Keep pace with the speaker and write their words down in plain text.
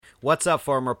What's up,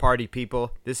 former party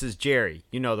people? This is Jerry,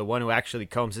 you know, the one who actually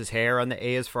combs his hair on the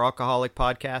A is for Alcoholic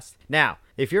podcast. Now,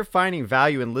 if you're finding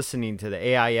value in listening to the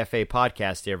AIFA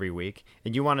podcast every week,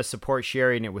 and you want to support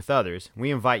sharing it with others, we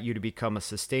invite you to become a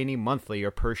sustaining monthly or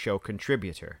per show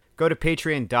contributor. Go to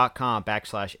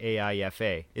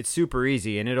patreon.com/AIFA. It's super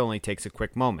easy and it only takes a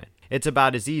quick moment. It's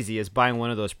about as easy as buying one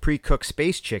of those pre-cooked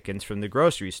space chickens from the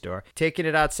grocery store, taking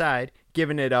it outside,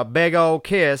 giving it a big old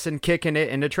kiss, and kicking it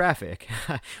into traffic.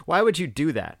 Why would you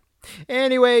do that?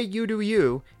 Anyway, you do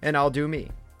you, and I'll do me.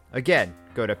 Again,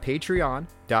 go to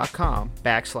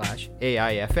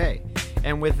patreon.com/AIFA.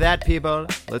 And with that, people,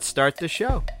 let's start the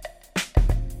show.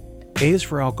 A is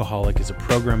for Alcoholic is a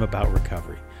program about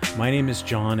recovery. My name is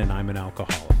John, and I'm an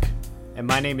alcoholic. And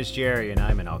my name is Jerry, and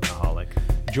I'm an alcoholic.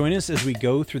 Join us as we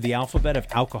go through the alphabet of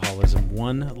alcoholism,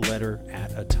 one letter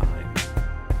at a time.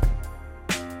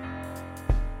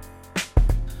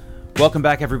 Welcome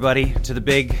back, everybody, to the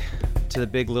big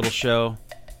little show.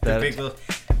 Big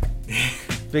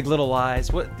Little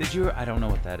Lies. What did you? I don't know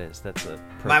what that is. That's a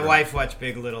program. My wife watched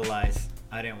Big Little Lies.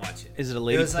 I didn't watch it. Is it a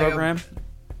ladies program?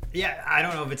 Yeah, I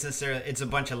don't know if it's necessarily. It's a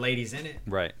bunch of ladies in it.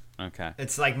 Right. Okay.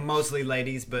 It's like mostly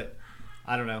ladies, but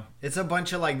I don't know. It's a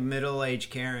bunch of like middle-aged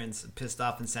Karens pissed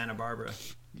off in Santa Barbara.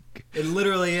 It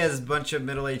literally is a bunch of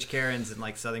middle-aged Karens in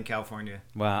like Southern California.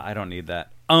 Wow, I don't need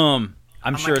that. I'm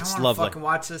sure like, it's I wanna lovely. Fucking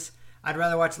watch this. I'd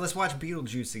rather watch. Let's watch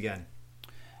Beetlejuice again.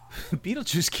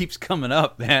 Beetlejuice keeps coming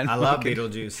up, man. I love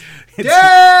Beetlejuice.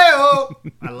 I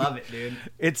love it, dude.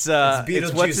 It's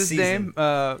Beetlejuice what's his season.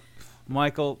 name?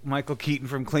 Michael Keaton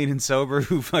from Clean and Sober,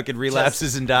 who fucking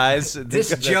relapses and dies.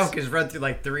 This joke has run through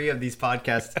like 3 of these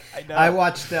podcasts. I know. I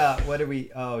watched. What did we?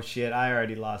 Oh shit! I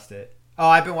already lost it. Oh,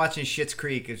 I've been watching Schitt's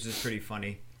Creek, which is pretty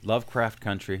funny. Lovecraft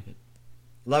Country.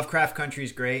 Lovecraft Country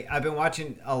is great. I've been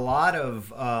watching a lot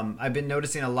of. I've been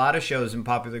noticing a lot of shows in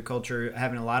popular culture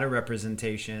having a lot of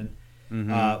representation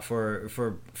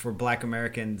for Black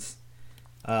Americans.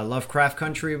 Lovecraft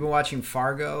Country. I've been watching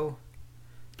Fargo.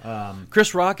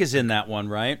 Chris Rock is in that one,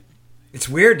 right? It's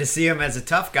weird to see him as a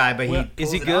tough guy, but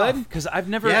is he good? Because I've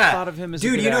never thought of him as a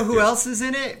good dude. You know actor. who else is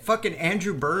in it? Fucking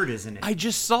Andrew Bird is in it. I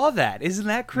just saw that. Isn't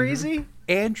that crazy?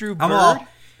 Andrew Bird. I'm all,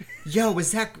 yo,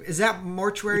 is that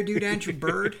mortuary dude Andrew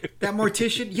Bird? That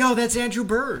mortician? Yo, that's Andrew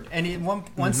Bird. And in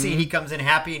one scene, he comes in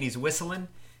happy and he's whistling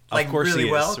like of course really he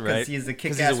is, well right? he's a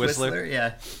kick-ass whistler.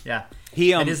 Yeah.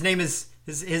 And his name is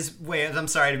his. Wait, I'm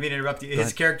sorry, I didn't mean to interrupt you.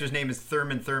 His character's name is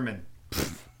Thurman.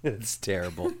 It's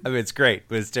terrible. I mean, it's great,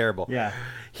 but it's terrible. Yeah.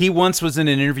 He once was in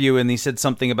an interview and he said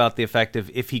something about the effect of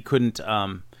if he couldn't,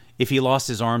 if he lost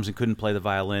his arms and couldn't play the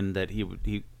violin, that he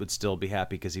would still be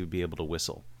happy because he would be able to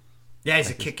whistle. Yeah,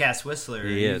 he's a kick-ass whistler.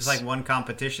 He is. He's like won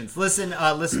competitions. Listen,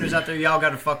 listeners out there, y'all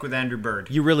got to fuck with Andrew Bird.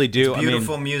 You really do. It's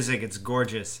beautiful music. It's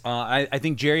gorgeous. I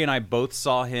think Jerry and I both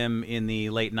saw him in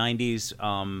the late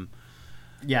 90s.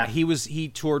 Yeah, he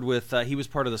toured with. He was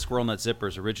part of the Squirrel Nut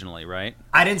Zippers originally, right?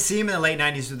 I didn't see him in the late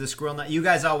 90s with the Squirrel Nut. You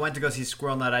guys all went to go see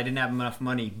Squirrel Nut. I didn't have enough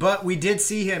money. But we did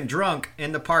see him drunk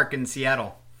in the park in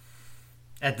Seattle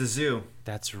at the zoo.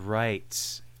 That's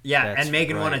right. Yeah, That's and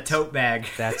Megan won a tote bag.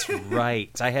 That's right.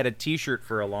 I had a T-shirt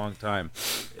for a long time.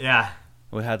 Yeah.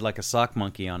 We had like a sock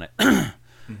monkey on it.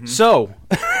 So,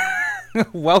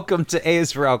 welcome to A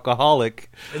is for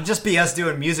Alcoholic. It'd just be us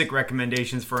doing music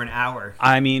recommendations for an hour.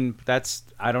 I mean,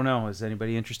 I don't know. Is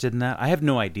anybody interested in that? I have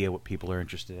no idea what people are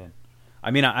interested in.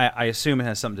 I mean, I assume it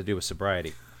has something to do with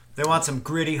sobriety. They want some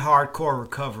gritty, hardcore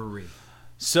recovery.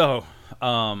 So,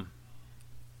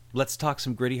 let's talk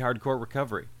some gritty, hardcore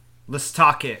recovery. Let's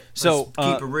talk it. So,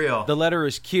 let's keep it real. The letter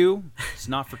is Q. It's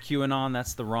not for QAnon.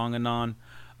 That's the wrong Anon.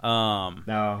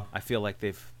 No. I feel like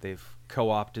they've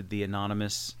co-opted the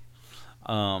anonymous.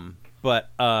 But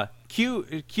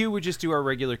Q would just do our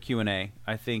regular Q&A.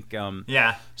 I think.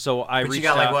 Yeah. So I but reached you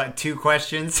got like out. what, 2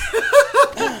 questions?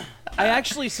 I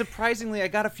actually surprisingly I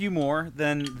got a few more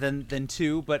than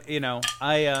 2, but you know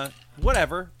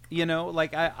whatever, you know,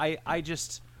 like I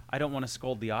don't want to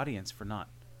scold the audience for not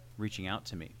reaching out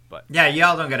to me, but yeah,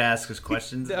 y'all don't gotta ask us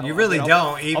questions. No, you really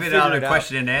don't, even on a it out.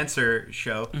 question and answer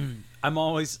show. I'm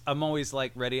always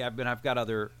like ready. I've got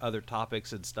other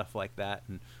topics and stuff like that,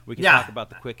 and we can Yeah. talk about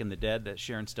The Quick and the Dead, that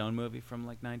Sharon Stone movie from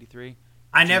like '93.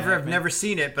 I've never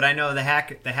seen it, but I know the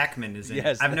Hackman is in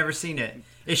Yes. it. I've never seen it.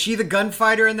 Is she the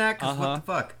gunfighter in that? 'Cause what the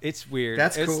fuck? It's weird.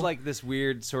 That's It's cool. like this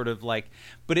weird sort of like,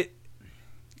 but it.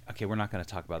 Okay, we're not going to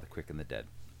talk about The Quick and the Dead.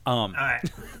 All right.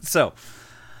 So,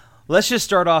 let's just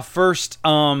start off first.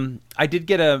 I did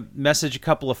get a message, a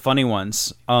couple of funny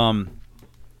ones.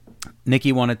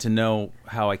 Nikki wanted to know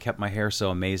how I kept my hair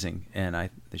so amazing, and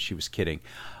she was kidding,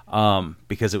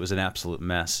 because it was an absolute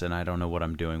mess, and I don't know what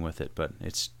I'm doing with it. But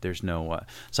there's no.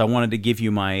 So I wanted to give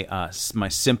you my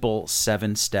simple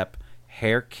 7-step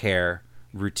hair care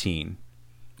routine.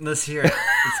 Let's hear it.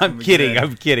 I'm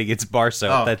kidding. It's bar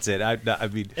soap. Oh. That's it. I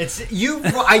mean, it's you.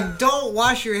 I don't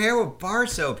wash your hair with bar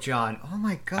soap, John. Oh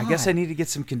my god. I guess I need to get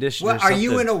some conditioner. What are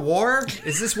you in a war?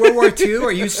 Is this World War II?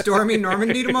 Are you storming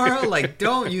Normandy tomorrow? Like,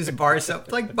 don't use bar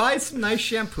soap. Like, buy some nice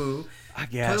shampoo. I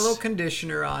guess. Put a little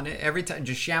conditioner on it every time.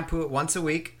 Just shampoo it once a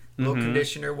week. A little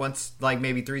conditioner once, like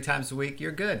maybe 3 times a week.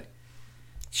 You're good.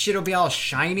 Shit'll be all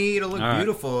shiny. It'll look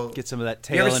beautiful. Get some of that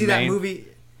tail. You ever see that movie?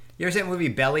 You ever see that movie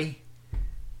Belly?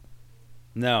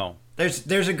 No.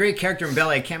 There's a great character in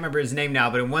Belly. I can't remember his name now,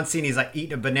 but in one scene he's like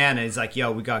eating a banana. He's like, "Yo,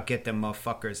 we gotta get them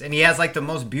motherfuckers." And he has like the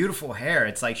most beautiful hair.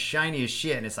 It's like shiny as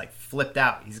shit, and it's like flipped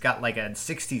out. He's got like a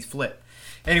 '60s flip.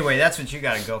 Anyway, that's what you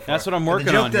gotta go for. That's what I'm working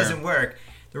on. The joke on doesn't here. work.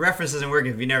 The reference doesn't work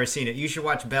if you've never seen it. You should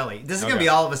watch Belly. This is gonna be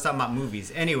all of us talking about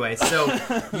movies. Anyway, so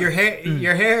your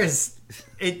hair is.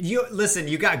 You listen.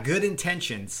 You got good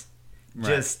intentions. Right.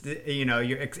 Just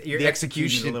your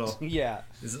execution a little. Yeah,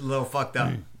 is a little fucked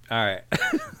up. All right.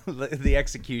 The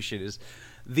execution is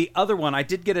the other one. I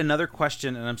did get another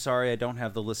question, and I'm sorry I don't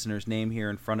have the listener's name here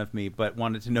in front of me, but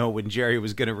wanted to know when Jerry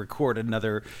was going to record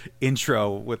another intro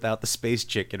without the space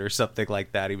chicken or something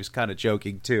like that. He was kind of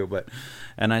joking too,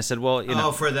 and I said,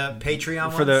 well, for the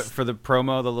Patreon for the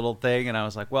promo, the little thing, and I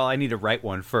was like, well, I need to write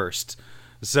one first.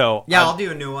 So yeah, I'll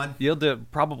do a new one. You'll do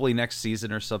probably next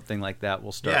season or something like that.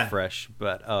 We'll start fresh,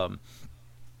 but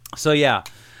so yeah.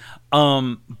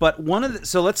 But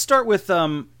so let's start with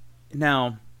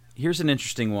now. Here's an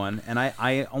interesting one, and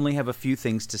I only have a few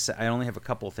things to say. I only have a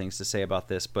couple of things to say about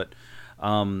this, but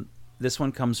this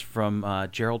one comes from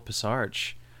Gerald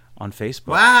Passarge on Facebook.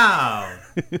 Wow,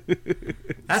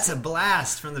 that's a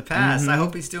blast from the past. I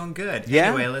hope he's doing good. Yeah.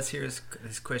 Anyway, let's hear his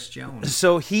Chris Jones.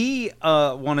 So he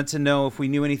wanted to know if we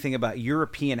knew anything about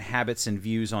European habits and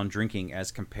views on drinking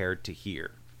as compared to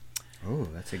here. Oh,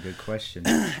 that's a good question.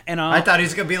 And I thought he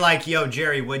was going to be like, yo,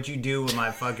 Jerry, what'd you do with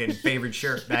my fucking favorite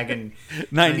shirt back in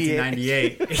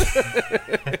 1998?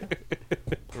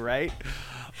 Right?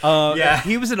 Yeah.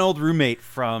 He was an old roommate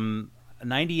from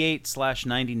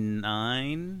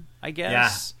 98/99, I guess.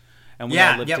 Yeah. And we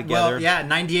all lived together. Well, yeah,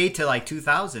 98 to like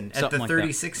 2000 something at the like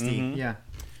 3060. Mm-hmm. Yeah.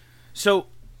 So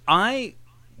I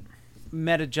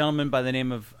met a gentleman by the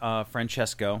name of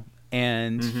Francesco,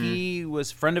 and he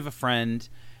was friend of a friend.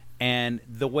 And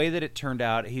the way that it turned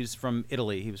out, he was from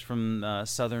Italy. He was from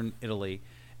southern Italy,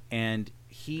 and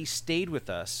he stayed with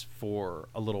us for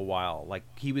a little while. Like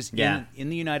he was in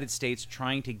the United States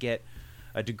trying to get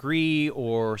a degree,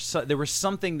 or there was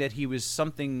something that he was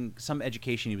some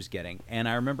education he was getting. And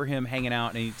I remember him hanging out,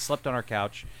 and he slept on our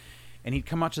couch, and he'd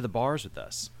come out to the bars with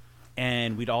us,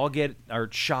 and we'd all get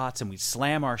our shots, and we'd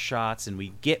slam our shots, and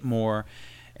we'd get more,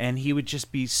 and he would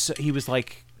just be he was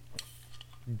like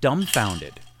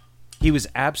dumbfounded. He was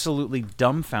absolutely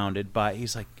dumbfounded by.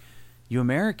 He's like, "You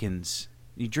Americans,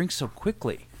 you drink so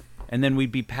quickly," and then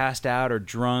we'd be passed out or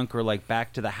drunk or like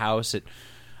back to the house at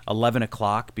 11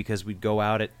 o'clock because we'd go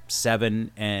out at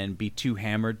 7 and be too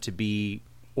hammered to be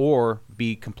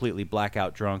completely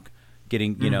blackout drunk,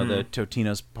 getting the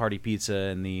Totino's party pizza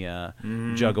and the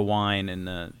jug of wine and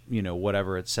the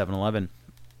whatever at 7-Eleven,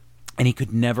 and he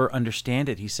could never understand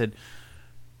it. He said,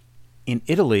 "In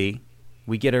Italy,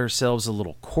 we get ourselves a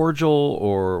little cordial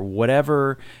or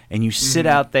whatever, and you sit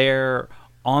out there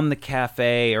on the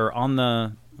cafe or on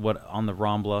the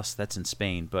Ramblas, that's in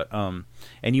Spain, but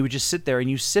and you would just sit there and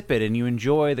you sip it and you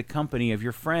enjoy the company of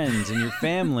your friends and your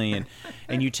family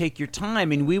and you take your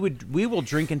time, and we will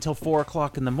drink until 4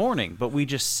 o'clock in the morning, but we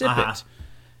just sip it."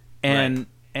 And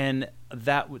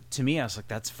that to me, I was like,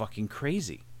 that's fucking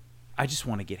crazy. I just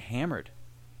want to get hammered.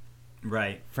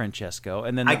 Right, Francesco,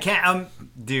 and then I can't.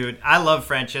 Dude, I love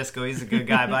Francesco. He's a good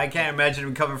guy, but I can't imagine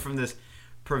him coming from this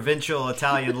provincial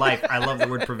Italian life. I love the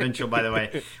word provincial, by the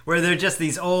way, where they're just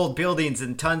these old buildings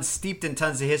and steeped in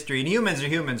tons of history. And humans are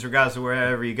humans, regardless of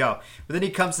wherever you go. But then he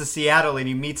comes to Seattle and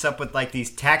he meets up with like these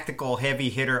tactical,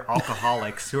 heavy hitter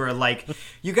alcoholics who are like,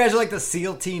 you guys are like the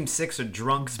SEAL Team 6 of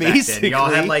drunks back then. Y'all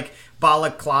had like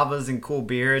balaclavas and cool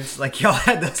beards. Like y'all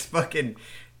had this fucking.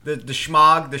 The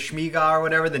schmog, the schmiga or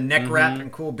whatever, the neck wrap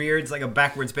and cool beards, like a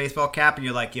backwards baseball cap, and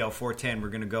you're like, yo, 410, we're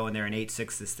going to go in there and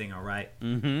 8-6 this thing, all right?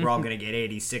 We're all going to get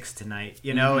 86 tonight,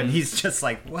 And he's just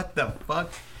like, what the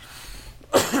fuck?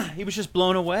 He was just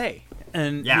blown away.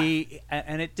 And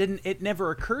it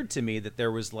never occurred to me that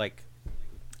there was like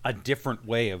a different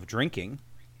way of drinking.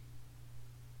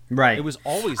 Right. It was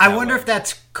always I that wonder way. if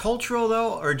that's cultural,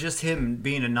 though, or just him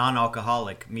being a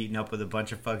non-alcoholic meeting up with a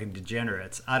bunch of fucking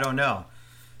degenerates. I don't know.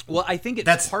 Well, I think it's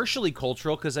That's- partially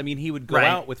cultural because, I mean, he would go Right.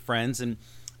 out with friends. And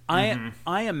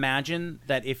I imagine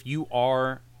that if you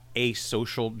are a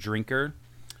social drinker,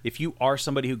 if you are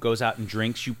somebody who goes out and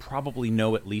drinks, you probably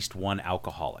know at least one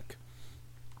alcoholic.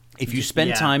 If you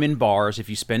spend Yeah. time in bars, if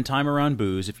you spend time around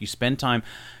booze, if you spend time,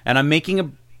 and I'm making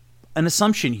an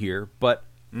assumption here, but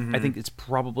I think it's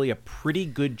probably a pretty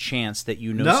good chance that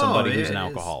you know No, somebody who's it an is.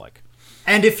 alcoholic.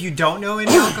 And if you don't know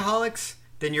any alcoholics,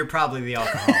 then you're probably the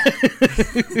alcoholic.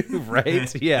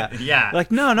 Right? Yeah. Yeah.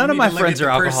 Like, no, You none of need my to look friends at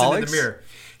are the person in alcoholics. the mirror.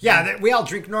 Yeah, we all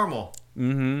drink normal.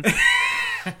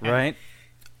 Right?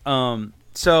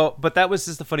 But that was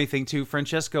just the funny thing too.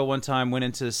 Francesco one time went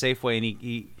into Safeway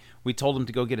and we told him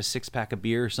to go get a 6-pack of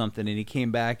beer or something, and he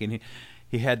came back and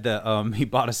he had he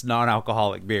bought us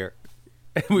non-alcoholic beer.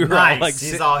 And we were Nice. all like,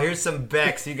 He's all, here's some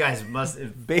Becks. You guys must. What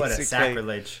a Basically.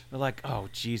 sacrilege. we're like, oh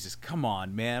Jesus, come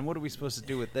on, man, what are we supposed to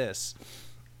do with this?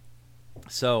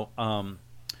 So,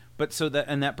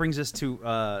 that brings us to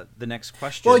the next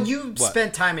question. Well, you What?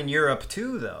 spent time in Europe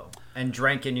too, though, and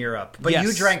drank in Europe. But you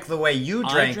Yes. drank the way you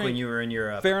I drank drank- when you were in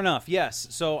Europe. Fair enough. Yes.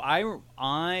 So I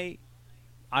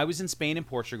was in Spain and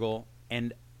Portugal,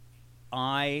 and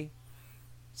thank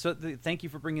you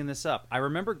for bringing this up. I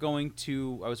remember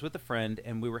I was with a friend,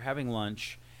 and we were having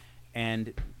lunch,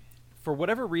 and for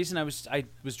whatever reason, I was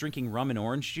drinking rum and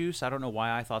orange juice. I don't know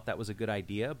why I thought that was a good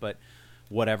idea, but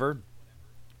whatever.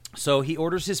 So he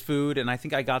orders his food, and I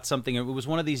think I got something. It was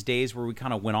one of these days where we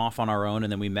kind of went off on our own, and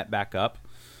then we met back up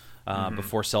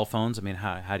before cell phones. I mean,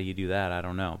 how do you do that? I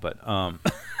don't know, but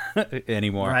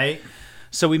anymore. Right?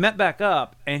 So we met back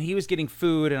up, and he was getting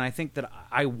food, and I think that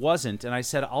I wasn't. And I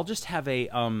said, I'll just have I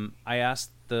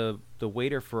asked the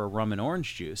waiter for a rum and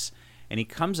orange juice, and he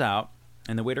comes out,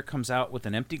 and the waiter comes out with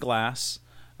an empty glass,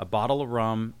 a bottle of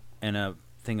rum, and a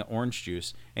thing of orange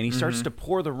juice, and he starts to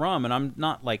pour the rum, and I'm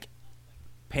not like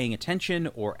paying attention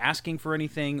or asking for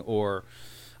anything, or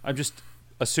I just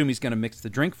assume he's going to mix the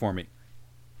drink for me.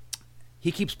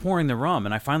 He keeps pouring the rum,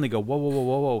 and I finally go, whoa, whoa, whoa,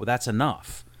 whoa, whoa, that's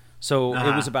enough. So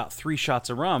it was about 3 shots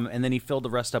of rum, and then he filled the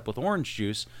rest up with orange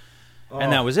juice,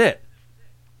 and that was it.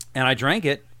 And I drank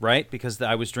it, right, because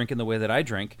I was drinking the way that I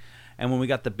drink. And when we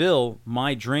got the bill,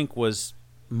 my drink was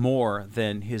more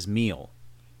than his meal.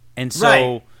 And so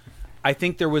Right. I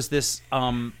think there was this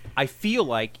I feel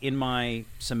like in my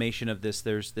summation of this,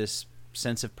 there's this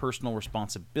sense of personal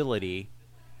responsibility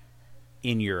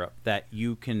in Europe that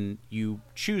you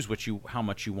choose how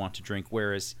much you want to drink,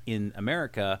 whereas in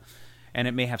America, and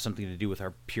it may have something to do with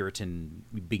our Puritan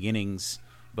beginnings,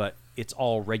 but it's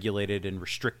all regulated and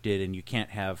restricted, and you can't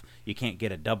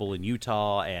get a double in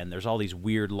Utah, and there's all these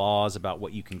weird laws about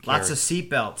what you can carry. Lots of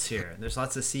seatbelts here. There's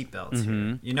lots of seatbelts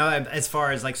here. You know, as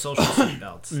far as like social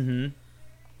seatbelts.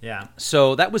 Yeah.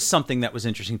 So that was something that was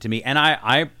interesting to me, and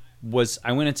I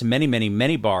went into many, many,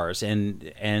 many bars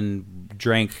and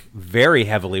drank very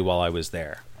heavily while I was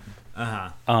there.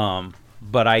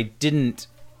 But I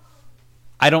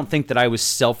don't think that I was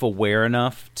self-aware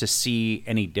enough to see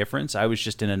any difference. I was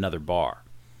just in another bar.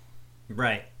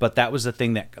 Right. But that was the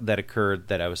thing that occurred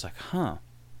that I was like,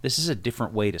 this is a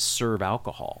different way to serve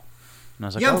alcohol. And I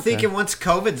was like, Yeah, I'm okay. thinking once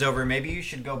COVID's over, maybe you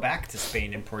should go back to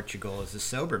Spain and Portugal as a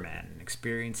sober man and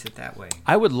experience it that way.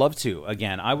 I would love to.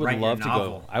 Again, I would Write your love to go.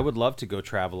 novel. I would love to go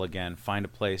travel again, find a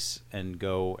place and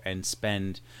go and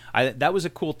spend. That was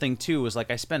a cool thing too. Was like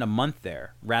I spent a month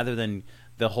there rather than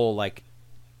the whole like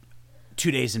 2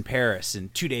 days in Paris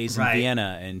and 2 days in Right.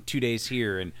 Vienna and 2 days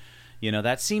here, and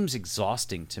that seems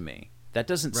exhausting to me. That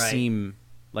doesn't Right. seem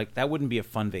like that wouldn't be a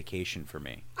fun vacation for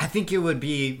me. I think it would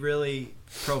be really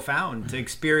profound to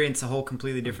experience a whole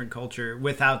completely different culture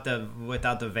without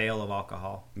the veil of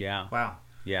alcohol. Yeah. Wow.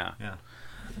 Yeah. Yeah.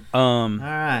 All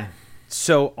right.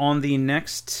 So on the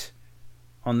next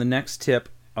tip,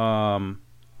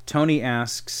 Tony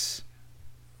asks,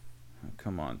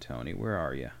 "Come on, Tony, where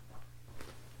are you?"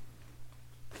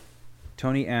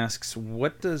 Tony asks,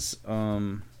 "What does I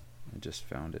just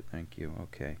found it. Thank you.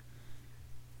 Okay.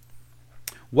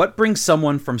 What brings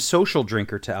someone from social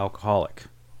drinker to alcoholic?"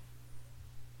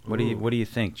 What do you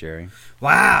think, Jerry?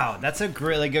 Wow, that's a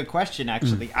really good question.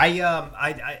 Actually,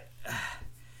 I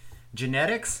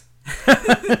genetics.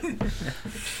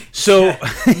 So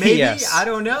Maybe yes. I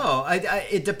don't know.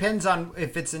 It depends on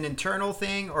if it's an internal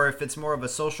thing or if it's more of a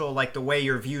social, like the way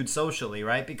you're viewed socially,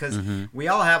 right? Because we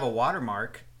all have a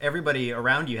watermark. Everybody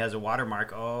around you has a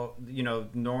watermark. Oh,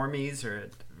 normies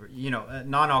or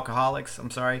non-alcoholics. I'm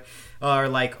sorry, are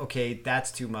like, okay,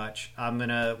 that's too much. I'm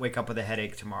gonna wake up with a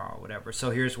headache tomorrow, or whatever.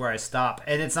 So here's where I stop.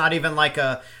 And it's not even like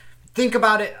think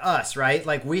about it, us, right?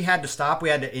 Like, we had to stop. We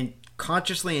had to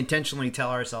consciously, intentionally tell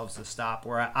ourselves to stop.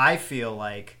 Where I feel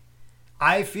like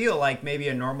maybe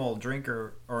a normal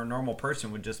drinker or a normal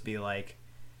person would just be like,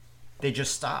 they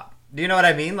just stop. Do you know what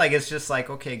I mean? Like, it's just like,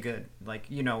 okay, good. Like,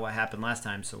 you know what happened last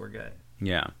time, so we're good.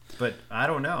 Yeah. But I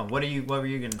don't know. What were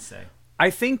you going to say? I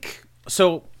think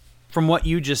so. From what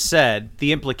you just said,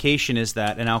 the implication is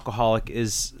that an alcoholic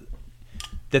is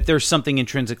that there's something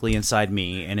intrinsically inside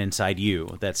me and inside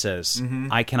you that says,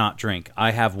 I cannot drink.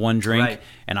 I have one drink, Right.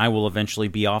 and I will eventually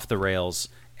be off the rails,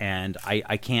 and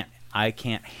I can't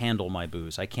handle my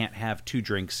booze. I can't have 2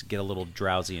 drinks, get a little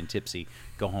drowsy and tipsy,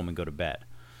 go home and go to bed.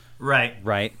 Right.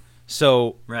 Right?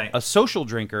 So Right. a social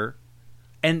drinker,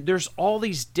 and there's all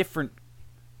these different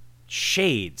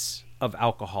shades of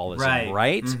alcoholism,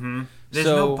 right? Mm-hmm. There's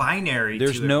So no binary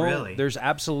there's to no, it, really. There's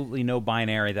absolutely no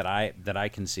binary that I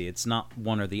can see. It's not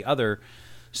one or the other.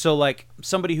 So, like,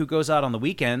 somebody who goes out on the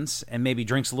weekends and maybe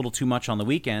drinks a little too much on the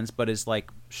weekends, but is,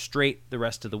 like, straight the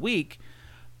rest of the week,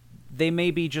 they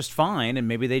may be just fine, and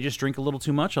maybe they just drink a little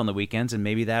too much on the weekends, and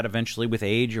maybe that eventually, with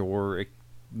age or,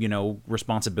 you know,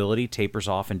 responsibility, tapers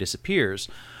off and disappears.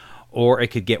 Or it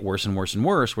could get worse and worse and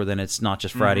worse, where then it's not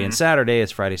just Friday and Saturday,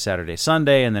 it's Friday, Saturday,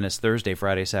 Sunday, and then it's Thursday,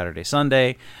 Friday, Saturday,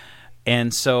 Sunday.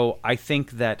 And so I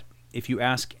think that if you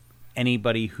ask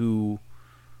anybody who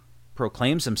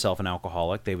proclaims himself an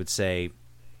alcoholic, they would say,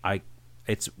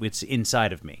 it's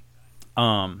inside of me.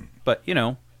 But, you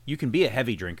know, you can be a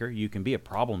heavy drinker, you can be a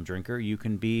problem drinker, you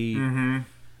can be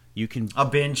you can a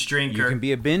binge drinker. You can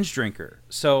be a binge drinker.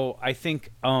 So I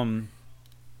think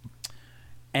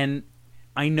and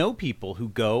I know people who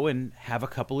go and have a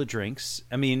couple of drinks.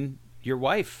 I mean, your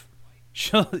wife,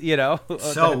 you know.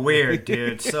 So weird,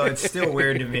 dude. So it's still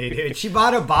weird to me, dude. She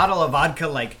bought a bottle of vodka,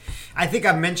 like, I think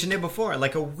I mentioned it before,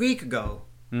 like a week ago,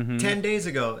 10 days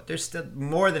ago. There's still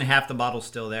more than half the bottle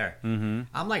still there.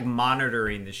 I'm like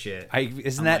monitoring the shit.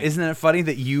 Isn't that funny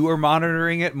that you are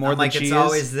monitoring it more I'm than like, she it's is?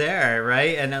 always there,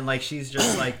 right? And then, like, she's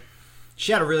just like,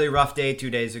 she had a really rough day 2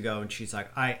 days ago, and she's like,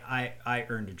 I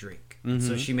earned a drink.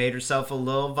 So she made herself a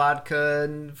little vodka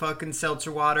and fucking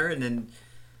seltzer water, and then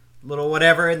little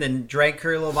whatever, and then drank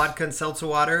her little vodka and seltzer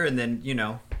water, and then, you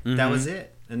know, that was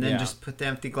it. And then just put the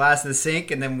empty glass in the sink,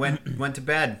 and then went to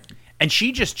bed. And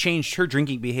she just changed her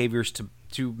drinking behaviors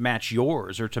to match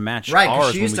yours or to match Right, ours.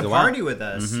 because she when used we to go out. party with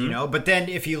us, you know. But then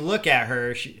if you look at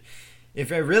her,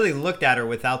 if I really looked at her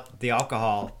without the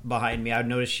alcohol behind me, I would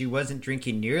notice she wasn't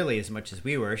drinking nearly as much as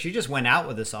we were. She just went out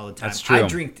with us all the time. That's true. I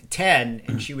drink 10,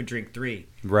 and she would drink 3.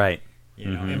 Right.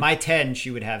 You know, in my 10,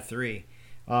 she would have 3.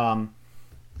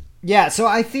 Yeah, so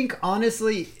I think,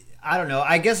 honestly, I don't know.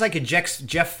 I guess I could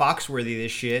Jeff Foxworthy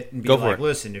this shit and be Go for like, it.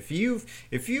 listen, if you've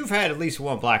had at least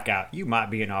one blackout, you might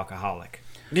be an alcoholic.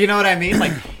 Do you know what I mean?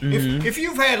 Like, if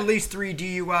you've had at least 3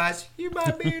 DUIs, you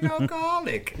might be an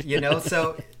alcoholic. You know,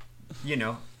 so, you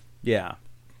know. Yeah.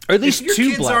 Or at least If your 2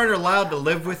 kids aren't allowed to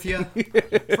live with you,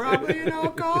 probably an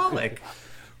alcoholic.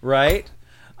 Right?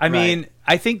 I Right. mean,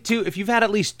 I think, too, if you've had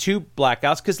at least 2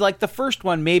 blackouts, because, like, the first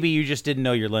one, maybe you just didn't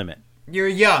know your limit. You're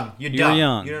young. You're dumb.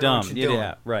 young, You don't dumb. know what you're doing.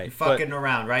 Yeah, right. You're fucking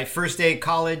around, right? First day of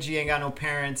college, you ain't got no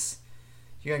parents.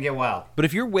 You're going to get wild. But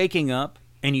if you're waking up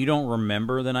and you don't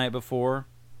remember the night before,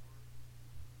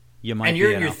 you might And be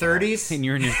you're an in your alcoholic. 30s? And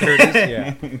you're in your 30s,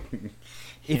 yeah.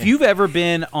 If you've ever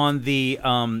been on the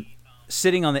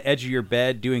sitting on the edge of your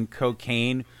bed doing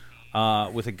cocaine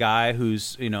with a guy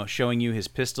who's, you know, showing you his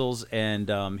pistols and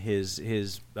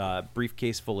his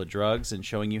briefcase full of drugs and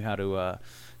showing you how to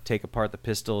take apart the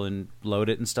pistol and load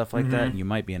it and stuff like that, you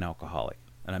might be an alcoholic.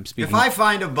 And I'm speaking. If I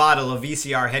find a bottle of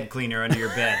VCR head cleaner under your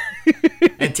bed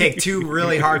and take 2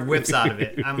 really hard whiffs out of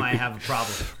it, I might have a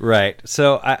problem. Right.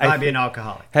 So I I'd be an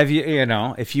alcoholic. have you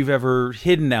know, if you've ever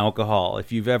hidden alcohol,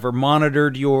 if you've ever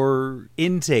monitored your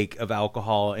intake of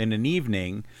alcohol in an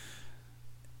evening,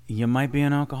 you might be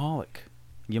an alcoholic.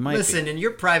 You might Listen, in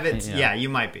your private, yeah, you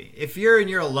might be. If you're in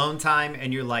your alone time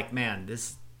and you're like, man,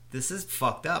 this is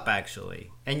fucked up,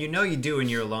 actually. And you know you do in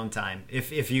your alone time.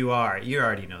 If you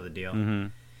already know the deal.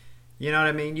 You know what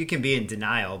I mean? You can be in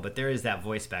denial, but there is that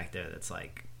voice back there that's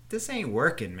like, this ain't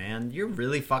working, man. You're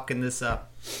really fucking this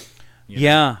up. You know?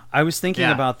 Yeah, I was thinking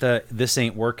Yeah. about the "this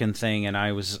ain't working" thing, and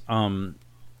I was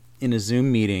in a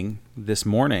Zoom meeting this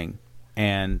morning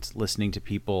and listening to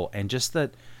people, and just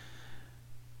that,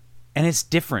 and it's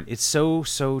different. It's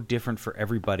so different for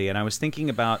everybody. And I was thinking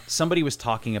about, somebody was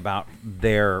talking about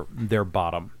their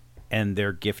bottom and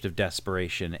their gift of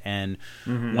desperation, and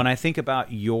when I think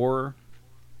about your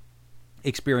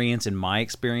experience and my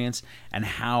experience and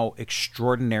how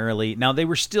extraordinarily, now they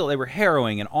were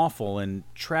harrowing and awful and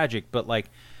tragic, but like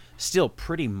still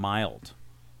pretty mild,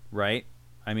 right?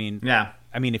 I mean, Yeah.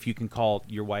 I mean, if you can call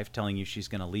your wife telling you she's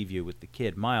going to leave you with the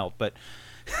kid mild, but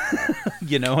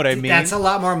you know what I mean? That's a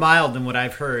lot more mild than what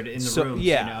I've heard in the rooms,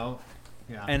 yeah. you know?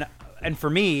 Yeah. And for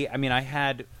me, I mean,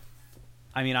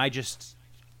 I just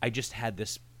had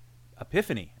this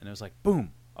epiphany, and it was like,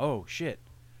 boom, oh shit,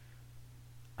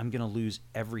 I'm gonna lose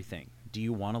everything. Do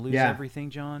you want to lose everything,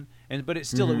 John? But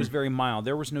it was very mild.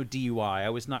 There was no DUI. I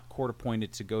was not court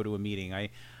appointed to go to a meeting.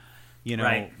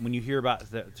 When you hear about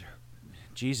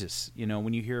Jesus,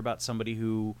 when you hear about somebody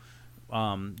who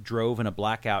drove in a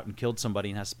blackout and killed somebody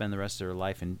and has to spend the rest of their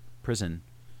life in prison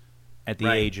at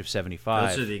the age of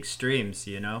 75. Those are the extremes,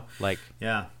 Like,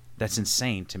 yeah. That's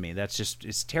insane to me.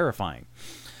 It's terrifying.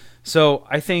 So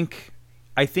I think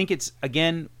it's,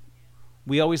 again,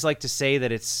 we always like to say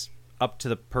that it's up to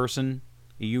the person.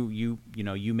 You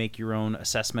make your own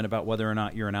assessment about whether or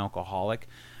not you're an alcoholic,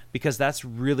 because that's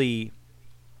really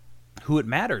who it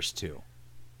matters to.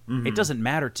 Mm-hmm. It doesn't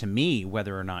matter to me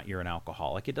whether or not you're an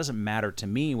alcoholic. It doesn't matter to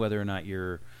me whether or not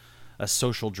you're a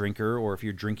social drinker or if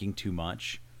you're drinking too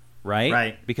much, right?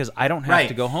 Right. Because I don't have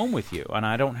to go home with you, and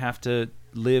I don't have to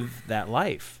live that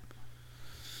life.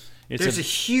 There's a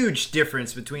huge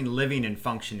difference between living and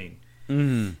functioning.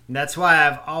 Mm. And that's why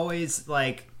I've always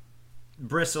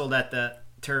bristled at the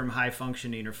term high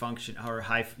functioning or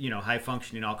high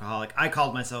functioning alcoholic. I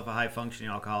called myself a high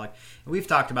functioning alcoholic. And we've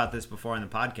talked about this before in the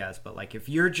podcast, but if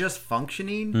you're just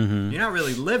functioning, you're not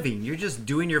really living. You're just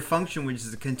doing your function, which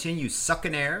is to continue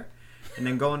sucking air and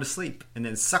then going to sleep, and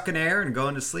then sucking air and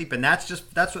going to sleep. And that's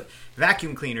what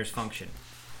vacuum cleaners function.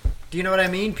 Do you know what I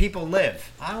mean? People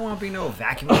live. I don't want to be no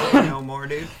vacuum cleaner no more,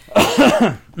 dude.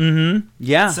 Mm-hmm.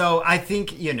 Yeah. So I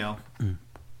think, I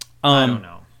don't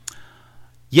know.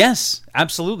 Yes,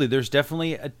 absolutely. There's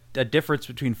definitely a difference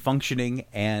between functioning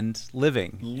and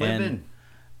living.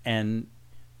 And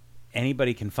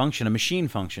anybody can function. A machine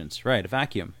functions, right? A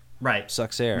vacuum. Right.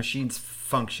 Sucks air. Machines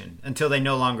function until they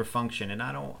no longer function. And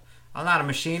I'm not a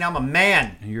machine. I'm a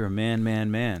man. You're a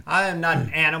man. I am not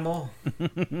an animal.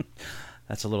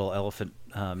 That's a little Elephant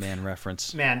Man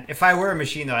reference. Man, if I were a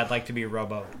machine, though, I'd like to be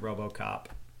RoboCop.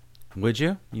 Would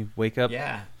you? You wake up?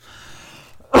 Yeah.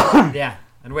 Yeah.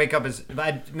 I'd wake up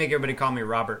I'd make everybody call me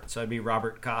Robert, so I'd be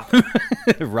Robert Cop.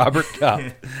 Robert Cop.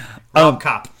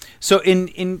 Cop. So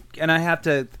and I have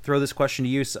to throw this question to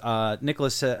you.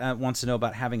 Nicholas wants to know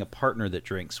about having a partner that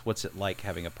drinks. What's it like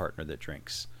having a partner that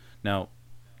drinks? Now,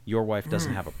 your wife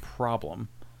doesn't have a problem.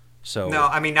 So no,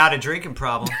 I mean, not a drinking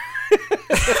problem.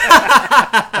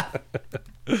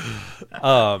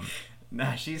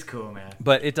 Nah, she's cool, man.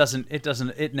 But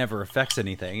it never affects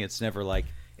anything. It's never like...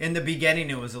 In the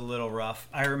beginning, it was a little rough.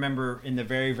 I remember in the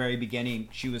very, very beginning,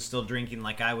 she was still drinking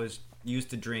like I was used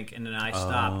to drink, and then I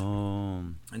stopped. Oh.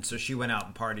 And so she went out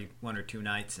and partied 1 or 2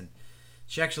 nights, and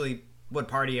she actually would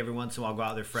party every once in a while, go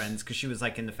out with her friends, because she was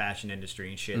in the fashion industry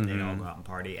and shit, and they'd all go out and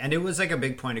party. And it was a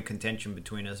big point of contention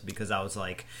between us, because I was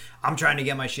like, I'm trying to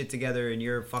get my shit together, and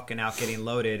you're fucking out getting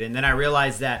loaded. And then I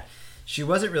realized that she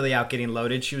wasn't really out getting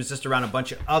loaded. She was just around a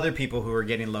bunch of other people who were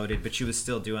getting loaded, but she was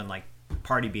still doing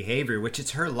party behavior, which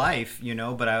is her life,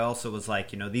 but I also was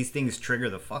like, these things trigger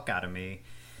the fuck out of me.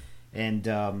 And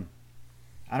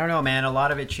I don't know, man, a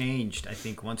lot of it changed, I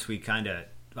think, once we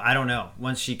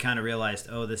once she kind of realized,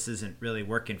 oh, this isn't really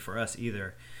working for us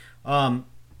either. I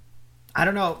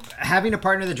don't know, having a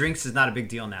partner that drinks is not a big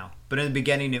deal now, but in the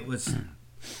beginning it was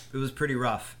pretty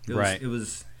rough. It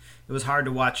was hard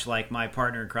to watch my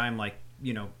partner in crime,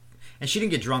 and she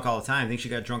didn't get drunk all the time. I think she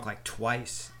got drunk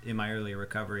twice in my early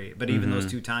recovery. But even those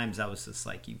 2 times, I was just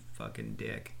like, you fucking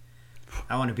dick.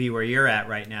 I want to be where you're at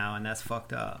right now, and that's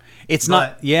fucked up. It's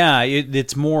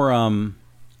more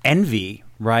envy,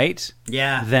 right?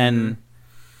 Yeah. Than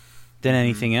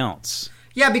anything else.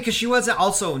 Yeah, because she wasn't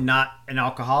also not an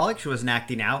alcoholic. She wasn't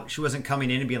acting out. She wasn't coming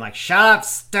in and being like, shut up,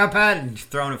 stupid, and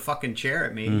throwing a fucking chair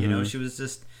at me. She was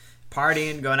just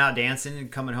partying, going out dancing, and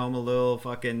coming home a little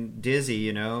fucking dizzy,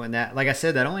 and that, like I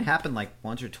said, that only happened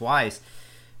once or twice.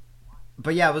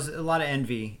 But yeah, it was a lot of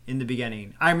envy in the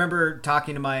beginning. I remember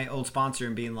talking to my old sponsor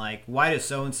and being like, why does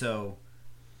so-and-so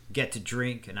get to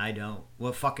drink and I don't?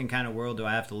 What fucking kind of world do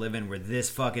I have to live in where this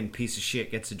fucking piece of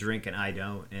shit gets to drink and I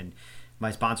don't? And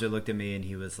my sponsor looked at me and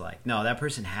he was like, no, that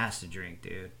person has to drink,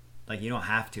 dude. You don't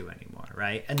have to anymore,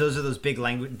 right? And those are those big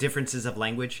differences of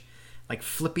language.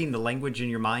 Flipping the language in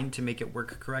your mind to make it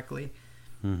work correctly,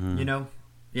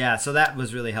 Yeah, so that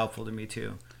was really helpful to me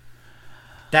too.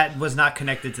 That was not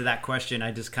connected to that question.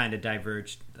 I just kind of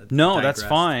diverged. No, that's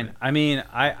fine. But I mean,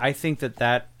 I think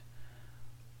that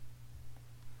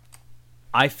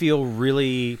I feel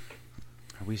really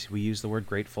we use the word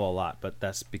grateful a lot, but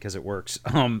that's because it works.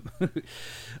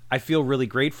 I feel really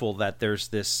grateful that there's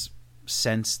this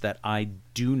sense that I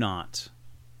do not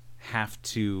have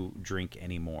to drink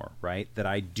anymore, right? That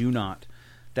I do not,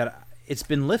 that it's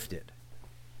been lifted.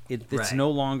 It's Right. no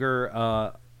longer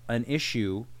an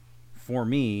issue for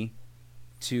me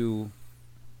to.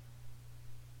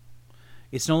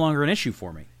 It's no longer an issue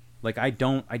for me. Like I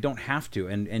don't have to.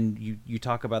 And you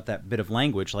talk about that bit of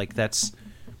language, like that's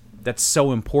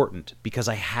so important because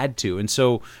I had to. And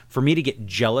so for me to get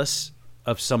jealous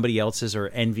of somebody else's or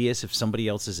envious of somebody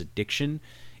else's addiction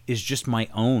is just my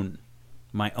own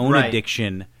Right.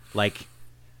 addiction, like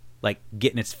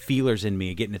getting its feelers in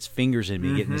me, getting its fingers in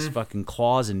me, getting its fucking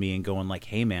claws in me and going like,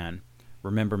 hey man,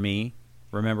 remember me?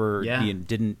 Remember Yeah.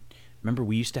 remember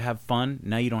we used to have fun?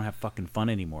 Now you don't have fucking fun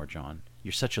anymore, John.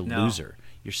 You're such a No. loser.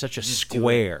 You're such a Just do it.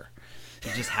 square.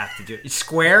 You just have to do it.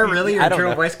 Square, really? Your I don't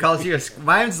internal know. voice calls you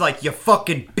mine's like, you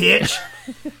fucking bitch.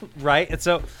 Right? And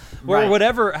so, or Right.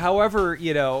 whatever, however,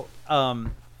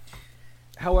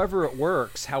 however it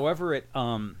works, however it,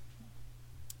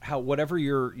 whatever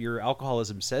your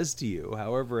alcoholism says to you,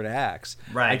 however it acts,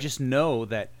 Right. I just know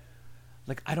that,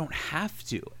 like, I don't have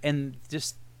to. And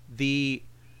just the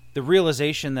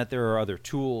realization that there are other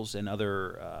tools and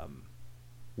other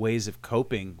ways of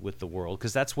coping with the world,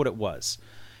 because that's what it was.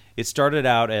 It started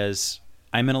out as,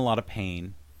 I'm in a lot of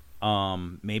pain.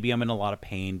 Maybe I'm in a lot of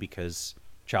pain because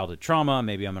childhood trauma.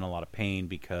 Maybe I'm in a lot of pain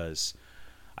because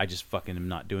I just fucking am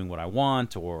not doing what I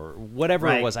want, or whatever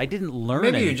Right. it was. I didn't learn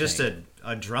Maybe anything. you're just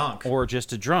a drunk. Or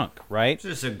just a drunk, right?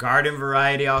 Just a garden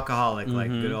variety alcoholic, like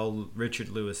good old Richard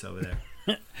Lewis over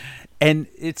there. And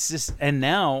it's just, and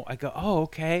now I go, oh,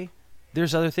 okay.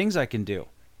 There's other things I can do.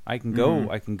 I can go,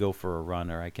 I can go for a run,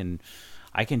 or I can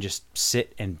just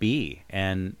sit and be,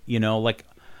 and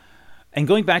and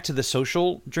going back to the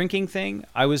social drinking thing,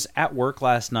 I was at work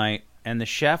last night, and the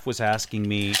chef was asking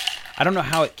me, I don't know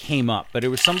how it came up, but it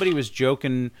was somebody was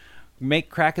joking,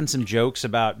 cracking some jokes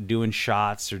about doing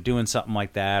shots or doing something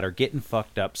like that, or getting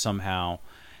fucked up somehow.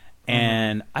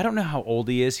 And I don't know how old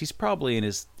he is. He's probably in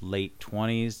his late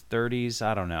 20s, 30s.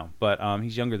 I don't know. But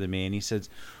he's younger than me. And he said,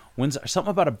 when's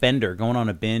something about a bender, going on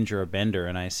a binge or a bender.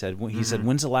 And I said, he said,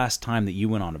 when's the last time that you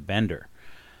went on a bender?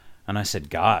 And I said,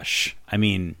 gosh, I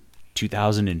mean,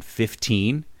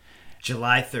 2015.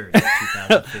 July 3rd,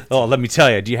 2015. Oh, let me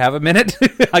tell you. Do you have a minute?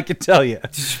 I can tell you.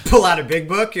 Just pull out a big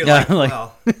book. You're Yeah, like, like-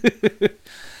 well,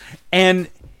 And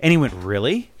he went,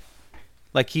 really?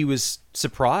 Like he was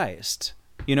surprised,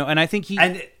 and I think he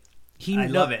I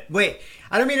love it. Wait,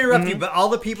 I don't mean to interrupt you, but all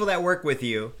the people that work with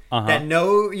you that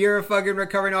know you're a fucking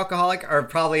recovering alcoholic are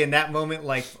probably in that moment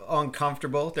like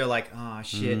uncomfortable. They're like, "Oh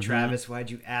shit, Travis,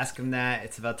 why'd you ask him that?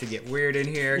 It's about to get weird in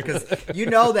here." Because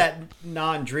that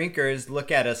non-drinkers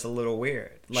look at us a little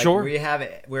weird. Like Sure.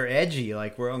 we're edgy,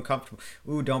 like we're uncomfortable.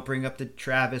 Ooh, don't bring up the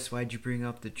Travis. Why'd you bring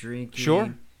up the drinking?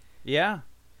 Sure. Yeah.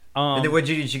 And then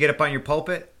did you get up on your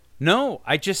pulpit? No,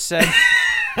 I just said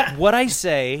what I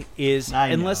say is I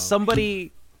unless know.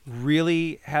 somebody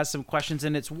really has some questions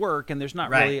and it's work and there's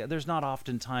not Right. there's not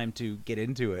often time to get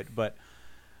into it, but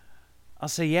I'll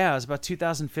say, yeah, it was about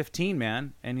 2015,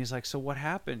 man. And he's like, so what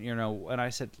happened? And I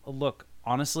said, look,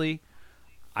 honestly,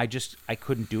 I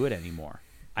couldn't do it anymore.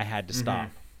 I had to stop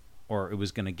or it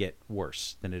was going to get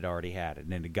worse than it already had.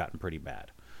 And it had gotten pretty bad.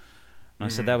 And I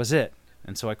said, that was it.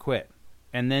 And so I quit.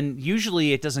 And then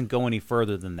usually it doesn't go any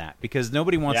further than that because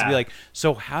nobody wants to be Yeah. like,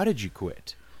 so how did you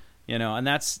quit? And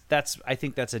that's I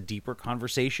think that's a deeper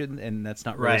conversation, and that's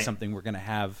not really Right. something we're going to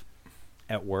have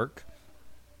at work.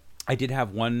 I did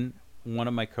have one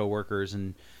of my coworkers,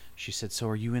 and she said, so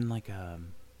are you in like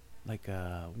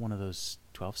one of those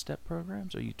 12-step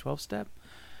programs? Are you 12-step?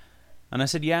 And I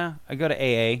said, yeah, I go to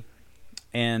AA.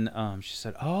 And she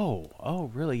said,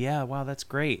 oh, really? Yeah, wow, that's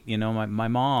great. My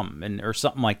mom or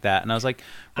something like that. And I was like,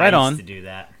 right I on. used to do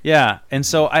that. Yeah. And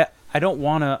so I don't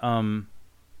want to.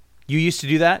 You used to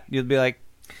do that? You'd be like,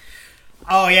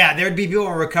 Oh yeah, there'd be people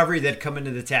in recovery that'd come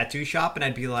into the tattoo shop, and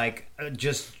I'd be like,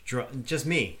 just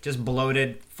me, just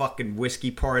bloated, fucking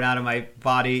whiskey pouring out of my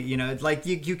body. It's like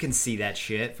you can see that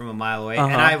shit from a mile away.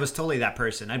 And I was totally that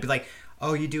person. I'd be like,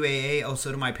 oh, you do AA? Oh,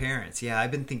 so do my parents. Yeah, I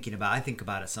think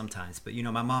about it sometimes, but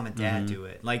my mom and dad do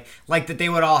it. Like that they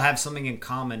would all have something in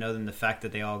common other than the fact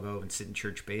that they all go and sit in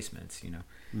church basements.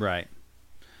 right.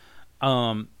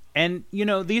 And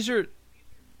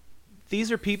these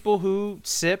are people who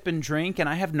sip and drink, and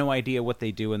I have no idea what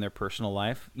they do in their personal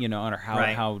life, or how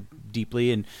Right. how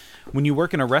deeply. And when you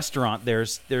work in a restaurant,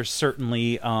 there's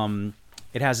certainly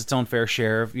it has its own fair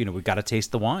share of, we've got to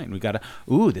taste the wine. We've got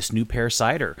to, this new pear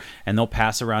cider, and they'll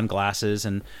pass around glasses,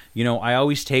 and I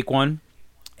always take one,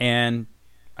 and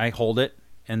I hold it,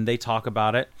 and they talk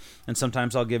about it. And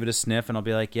sometimes I'll give it a sniff, and I'll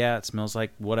be like, yeah, it smells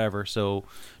like whatever. So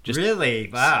just really,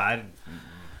 wow.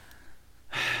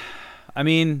 I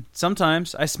mean,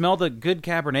 sometimes I smelled a good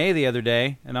Cabernet the other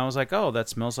day, and I was like, oh, that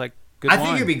smells like good wine. I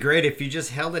think it'd be great if you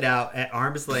just held it out at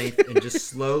arm's length and just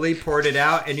slowly poured it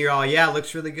out, and you're all, yeah, it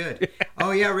looks really good.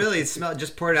 Oh, yeah, really, it smells.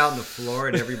 Just pour it out on the floor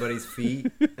at everybody's feet,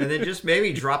 and then just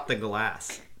maybe drop the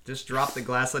glass. Just drop the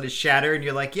glass, let it shatter, and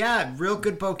you're like, yeah, real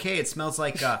good bouquet. It smells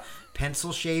like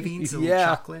pencil shavings, a little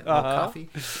chocolate, a little coffee.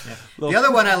 Yeah. The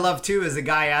other one I love, too, is the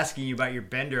guy asking you about your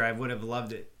bender. I would have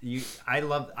loved it.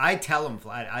 I tell him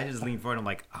flat. I just lean forward and I'm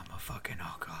like, I'm a fucking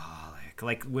alcoholic.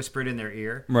 Like, whisper it in their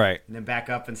ear. Right. And then back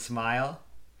up and smile.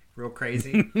 Real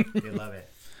crazy. They love it.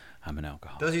 I'm an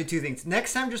alcoholic. Those are your two things.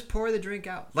 Next time, just pour the drink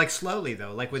out. Like, slowly,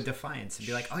 though. Like, with defiance. And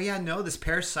be like, oh, yeah, no, this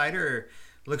pear cider...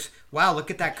 Wow, look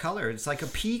at that color. It's like a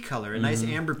pea color, a nice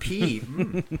amber pea.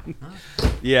 Huh.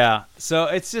 Yeah. So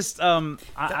it's just I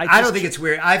don't think it's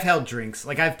weird. I've held drinks.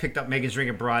 Like I've picked up Megan's drink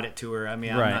and brought it to her. I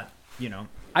mean, I'm not,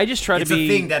 I just try to be a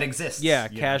thing that exists. Yeah,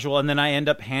 casual, and then I end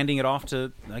up handing it off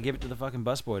I give it to the fucking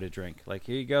busboy to drink. Like,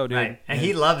 here you go, dude. Right. And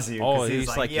he loves you. Oh,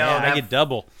 he's like, yeah, I get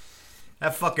double.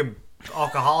 That fucking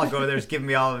alcoholic over there is giving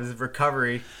me all of his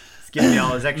recovery. He's giving me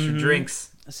all his extra drinks.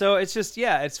 So it's just,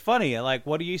 it's funny. Like,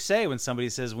 what do you say when somebody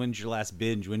says, when's your last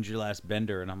binge? When's your last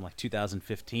bender? And I'm like,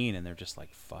 2015. And they're just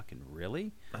like, fucking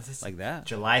really? Like that?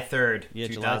 July 3rd, yeah,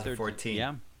 2014.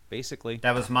 Yeah, basically.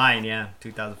 That was mine,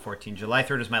 2014. July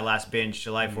 3rd was my last binge.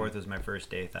 July 4th was my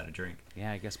first day without a drink.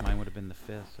 Yeah, I guess mine would have been the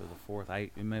 5th or the 4th.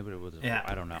 Maybe it was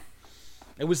I don't know.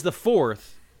 It was the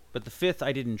 4th, but the 5th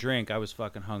I didn't drink. I was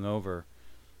fucking hungover.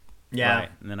 Yeah. Right.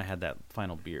 And then I had that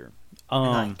final beer.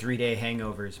 Like 3-day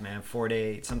hangovers, man. 4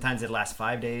 days. Sometimes it lasts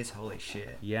 5 days. Holy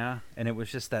shit. Yeah. And it was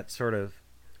just that sort of,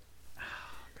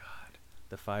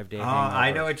 the 5-day hangover.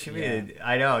 I know what you mean.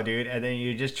 I know, dude. And then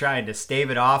you're just trying to stave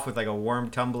it off with like a warm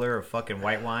tumbler of fucking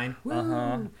white wine.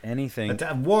 Anything.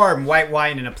 Warm white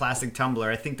wine in a plastic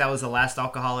tumbler. I think that was the last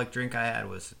alcoholic drink I had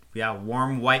was,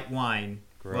 warm white wine.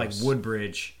 Gross. Like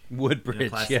Woodbridge.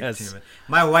 Woodbridge, yes. Tumbler.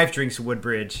 My wife drinks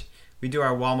Woodbridge. We do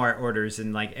our Walmart orders,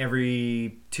 and like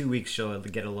every 2 weeks, she'll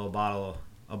get a bottle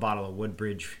of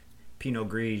Woodbridge Pinot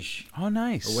Gris. Oh,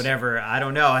 nice. Or whatever. I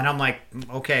don't know. And I'm like,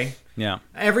 okay. Yeah.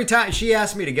 Every time she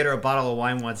asked me to get her a bottle of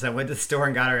wine once, I went to the store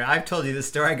and got her. I've told you this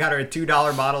story. I got her a $2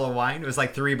 bottle of wine. It was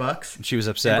like $3. She was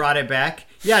upset. I brought it back.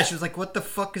 Yeah, she was like, "What the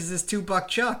fuck is this $2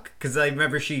 Chuck?" Because I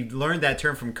remember she learned that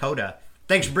term from Coda.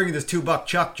 Thanks for bringing this $2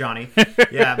 Chuck, Johnny.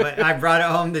 Yeah, but I brought it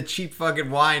home, the cheap fucking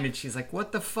wine, and she's like,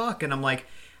 "What the fuck?" And I'm like,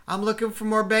 I'm looking for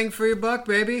more bang for your buck,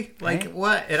 baby. Like,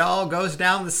 what? It all goes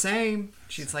down the same.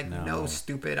 She's like, no,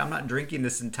 stupid. I'm not drinking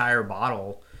this entire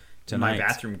bottle tonight in my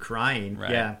bathroom crying.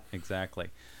 Right. Yeah. Exactly.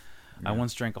 Yeah. I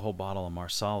once drank a whole bottle of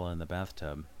Marsala in the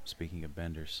bathtub, speaking of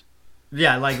benders.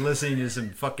 Yeah, like listening to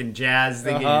some fucking jazz,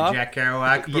 thinking you're Jack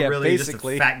Kerouac, but really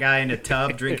basically. just a fat guy in a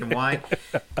tub drinking wine.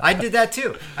 I did that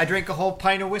too. I drank a whole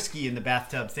pint of whiskey in the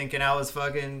bathtub thinking I was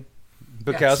fucking...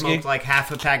 Bukowski? Smoked like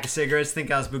half a pack of cigarettes, think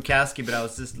I was Bukowski, but I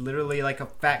was just literally like a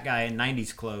fat guy in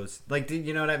 90s clothes. Like,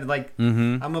 you know what I mean? Like,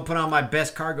 I'm going to put on my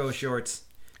best cargo shorts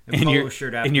and polo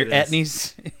shirt after in your this.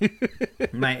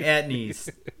 etnies? My etnies.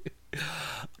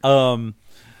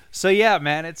 So yeah,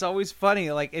 man, it's always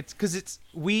funny. Like, it's because it's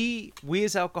we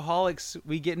as alcoholics,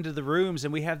 we get into the rooms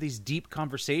and we have these deep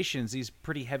conversations, these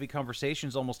pretty heavy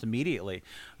conversations almost immediately.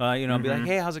 Be like,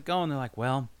 hey, how's it going? They're like,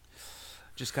 well,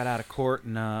 just got out of court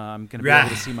and I'm going to be able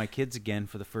to see my kids again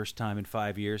for the first time in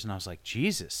 5 years. And I was like,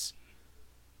 Jesus.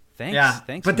 Thanks. Yeah.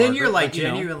 Thanks, but then Margaret. you're like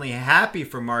genuinely happy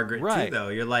for Margaret right. too, though.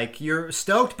 You're like, you're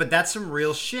stoked, but that's some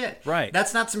real shit. Right.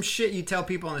 That's not some shit you tell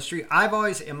people on the street. I've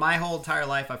always, in my whole entire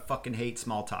life, I fucking hate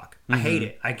small talk. I hate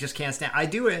it. I just can't stand I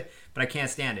do it, but I can't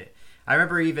stand it. I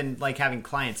remember even like having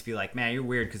clients be like, man, you're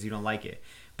weird because you don't like it.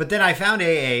 But then I found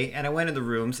AA and I went in the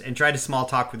rooms and tried to small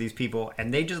talk with these people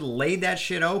and they just laid that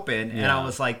shit open. Yeah. And I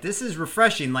was like, this is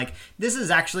refreshing. Like, this is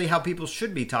actually how people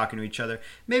should be talking to each other.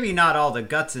 Maybe not all the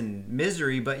guts and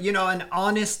misery, but, an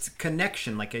honest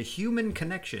connection, like a human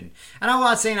connection. And I'm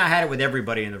not saying I had it with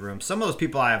everybody in the room. Some of those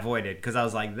people I avoided because I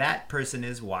was like, that person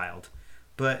is wild.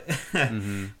 But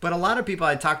but a lot of people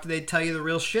I talk to, they tell you the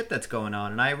real shit that's going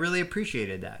on. And I really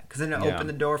appreciated that because then it opened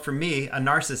the door for me, a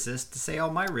narcissist, to say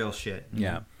all my real shit.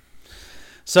 Yeah.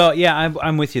 So, yeah,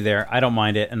 I'm with you there. I don't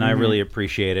mind it, and I really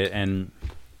appreciate it. And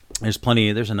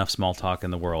there's enough small talk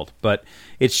in the world. But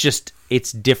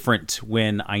it's different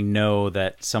when I know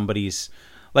that somebody's...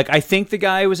 Like, I think the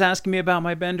guy who was asking me about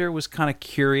my bender was kind of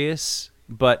curious,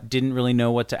 but didn't really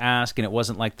know what to ask, and it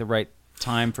wasn't, like, the right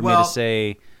time for me to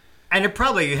say... And it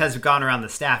probably has gone around the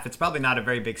staff. It's probably not a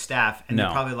very big staff. And they're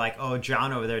probably like, oh,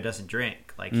 John over there doesn't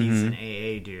drink. Like he's an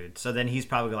AA dude. So then he's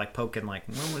probably like poking like,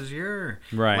 when was your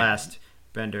last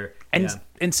bender?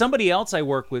 And somebody else I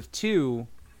work with too,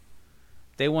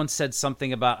 they once said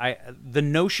something about the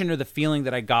notion or the feeling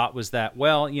that I got was that,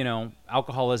 well, you know,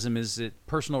 alcoholism is a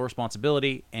personal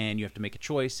responsibility and you have to make a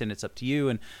choice and it's up to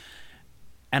you.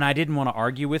 And I didn't want to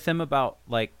argue with him about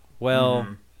like, well,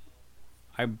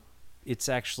 it's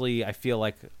actually, I feel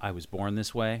like I was born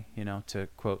this way, you know, to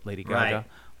quote Lady Gaga. Right.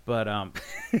 But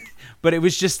but it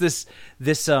was just this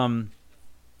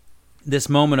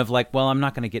moment of like, well, I'm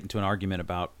not going to get into an argument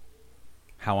about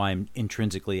how I'm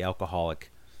intrinsically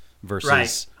alcoholic versus.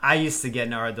 Right. I used to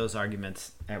get in those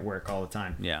arguments at work all the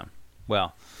time. Yeah.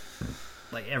 Well,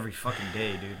 like every fucking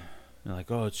day, dude. They're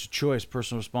like, oh, it's a choice,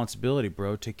 personal responsibility,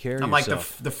 bro. Take care of I'm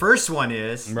yourself. like, the first one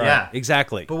is. Right. Yeah.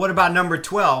 Exactly. But what about number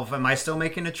 12? Am I still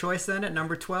making a choice then at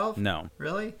number 12? No.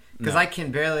 Really? Because No. I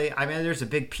can barely. I mean, there's a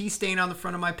big pee stain on the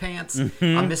front of my pants.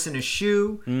 I'm missing a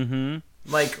shoe.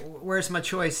 Mm-hmm. Like, where's my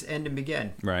choice end and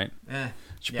begin? Right.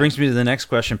 Which brings me to the next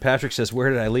question. Patrick says,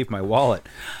 where did I leave my wallet?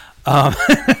 I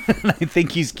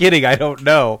think he's kidding. I don't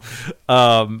know.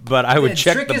 But I would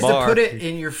check the bar. The trick is to put it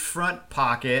in your front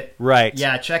pocket. Right.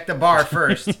 Yeah, check the bar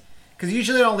first. Because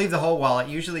usually don't leave the whole wallet.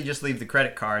 Usually just leave the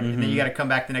credit card. And then you got to come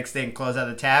back the next day and close out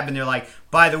the tab. And they're like,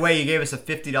 by the way, you gave us a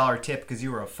 $50 tip because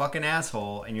you were a fucking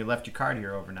asshole and you left your card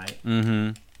here overnight.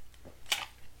 Mm-hmm.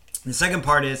 The second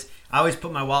part is I always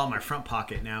put my wallet in my front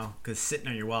pocket now because sitting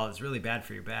on your wallet is really bad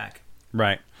for your back.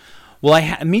 Right.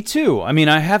 Well, me too. I mean,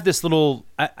 I have this little.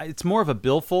 It's more of a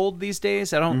billfold these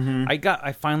days. I don't.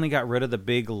 I finally got rid of the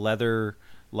big leather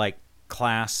like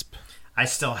clasp. I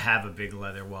still have a big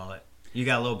leather wallet. You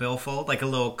got a little billfold, like a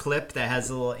little clip that has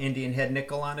a little Indian head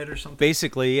nickel on it or something.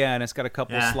 Basically, yeah, and it's got a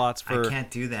couple of slots for. I can't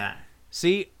do that.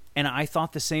 See, and I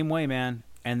thought the same way, man.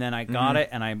 And then I got it,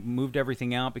 and I moved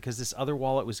everything out because this other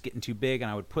wallet was getting too big,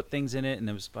 and I would put things in it, and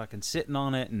it was fucking sitting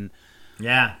on it, and.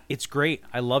 Yeah. It's great.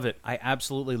 I love it. I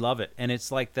absolutely love it. And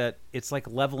it's like that. It's like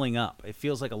leveling up. It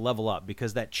feels like a level up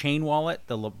because that chain wallet,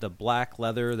 the black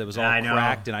leather that was all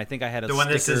cracked, and I think I had the one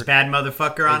that says "bad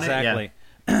motherfucker" on it. Exactly.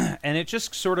 Yeah. And it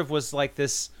just sort of was like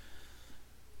this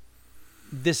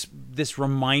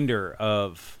reminder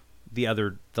of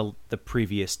the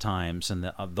previous times and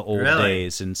the old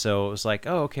days, and so it was like,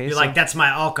 oh, okay. You're like, that's my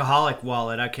alcoholic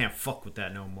wallet. I can't fuck with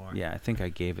that no more. Yeah, I think I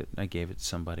gave it to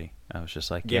somebody. I was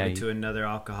just like, gave it to another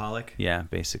alcoholic. Yeah,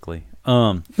 basically.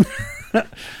 But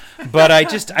I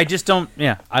just don't.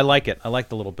 Yeah, I like it. I like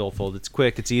the little billfold. It's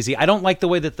quick. It's easy. I don't like the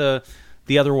way that the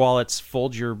other wallets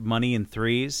fold your money in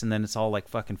threes, and then it's all like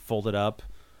fucking folded up.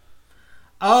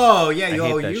 Oh, yeah.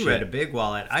 You read a big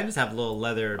wallet. I just have a little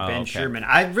leather Ben Sherman.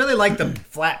 I really like the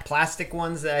flat plastic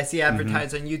ones that I see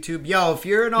advertised on YouTube. Yo, if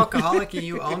you're an alcoholic and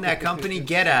you own that company,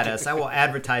 get at us. I will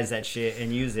advertise that shit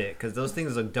and use it because those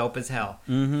things look dope as hell.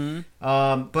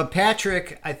 Mm-hmm. But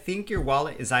Patrick, I think your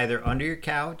wallet is either under your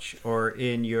couch or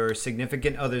in your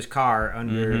significant other's car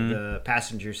under the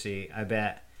passenger seat, I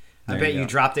bet. I bet you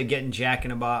dropped it getting Jack in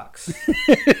a Box.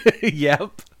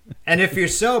 Yep. And if you're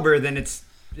sober, then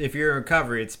if you're in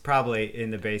recovery, it's probably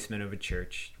in the basement of a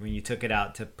church when you took it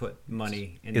out to put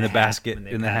money in the basket when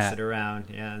they in the pass hat. it around.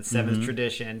 Yeah, the seventh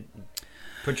tradition.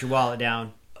 Put your wallet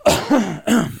down.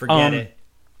 Forget it.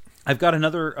 I've got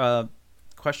another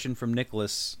question from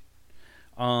Nicholas.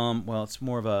 Well, it's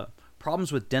more of a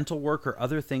problems with dental work or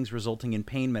other things resulting in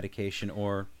pain medication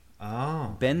or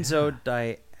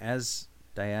benzodiazepines.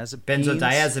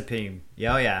 Benzodiazepine.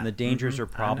 Yeah. And the dangers or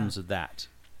problems of that.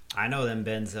 I know them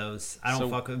benzos. I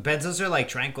don't fuck with benzos. Are like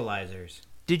tranquilizers.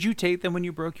 Did you take them when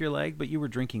you broke your leg? But you were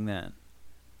drinking then.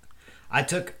 I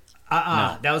took.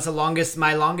 No. That was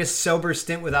my longest sober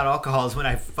stint without alcohol is when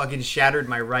I fucking shattered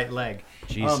my right leg.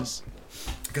 Jesus.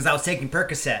 Because I was taking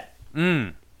Percocet.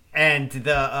 And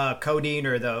the codeine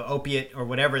or the opiate or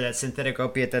whatever, that synthetic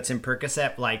opiate that's in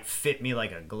Percocet, like fit me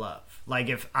like a glove. Like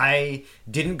if I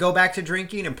didn't go back to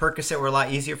drinking and Percocet were a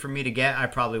lot easier for me to get, I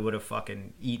probably would have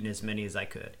fucking eaten as many as I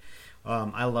could.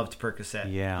 I loved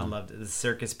Percocet. Yeah. I loved it. The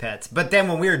circus pets. But then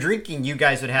when we were drinking, you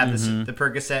guys would have the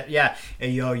Percocet. Yeah. Hey,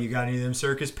 yo, you got any of them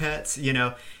circus pets? You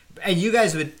know? And you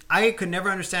guys would... I could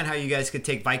never understand how you guys could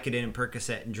take Vicodin and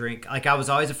Percocet and drink. Like, I was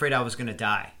always afraid I was going to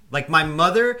die. Like, my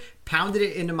mother pounded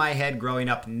it into my head growing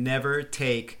up, never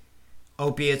take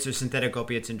opiates or synthetic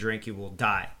opiates and drink. You will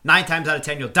die. 9 times out of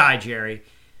 10, you'll die, Jerry.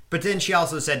 But then she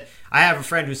also said, I have a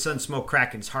friend whose son smoked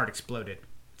crack and his heart exploded.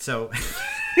 So...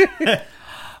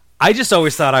 I just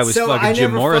always thought I was fucking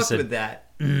Jim Morrison. Fucked with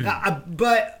that.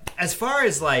 But as far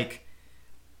as like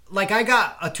I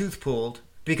got a tooth pulled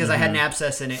because I had an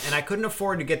abscess in it, and I couldn't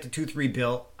afford to get the tooth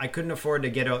rebuilt. I couldn't afford to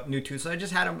get a new tooth, so I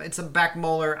just had them. It's a back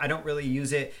molar. I don't really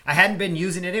use it. I hadn't been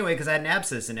using it anyway because I had an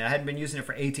abscess in it. I hadn't been using it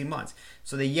for 18 months,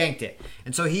 so they yanked it.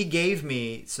 And so he gave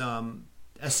me some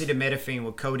acetaminophen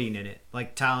with codeine in it,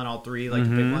 like Tylenol 3, like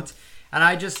the big ones. And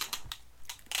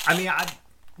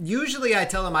usually I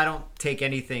tell them I don't take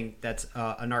anything that's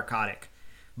a narcotic.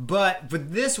 But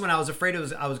with this one, I was afraid I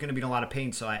was going to be in a lot of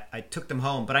pain, so I took them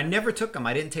home. But I never took them.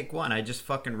 I didn't take one. I just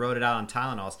fucking wrote it out on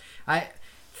Tylenols.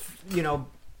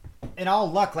 In all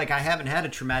luck, like I haven't had a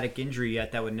traumatic injury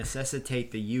yet that would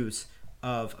necessitate the use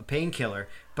of a painkiller.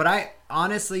 But I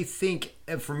honestly think,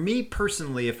 for me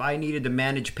personally, if I needed to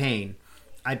manage pain,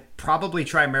 I'd probably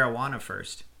try marijuana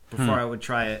first before I would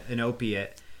try an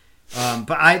opiate.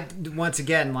 But once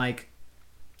again,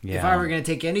 if I were going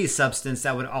to take any substance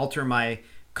that would alter my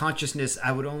consciousness,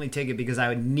 I would only take it because I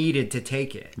would needed to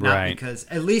take it, not because,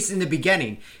 at least in the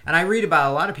beginning. And I read about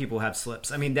a lot of people who have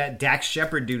slips. I mean, that Dax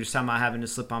Shepard dude is talking about having to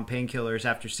slip on painkillers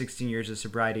after 16 years of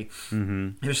sobriety.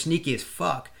 They're sneaky as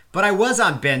fuck. But I was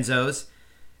on benzos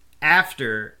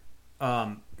after,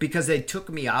 because they took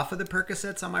me off of the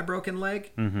Percocets on my broken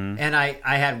leg, and I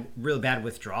had real bad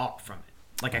withdrawal from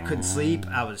it. Like I couldn't sleep.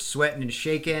 I was sweating and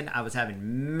shaking. I was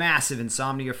having massive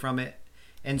insomnia from it.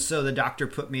 And so the doctor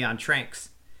put me on Tranks.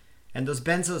 And those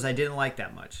benzos I didn't like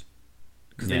that much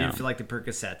because they didn't feel like the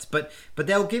Percocets. But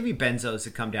they'll give you benzos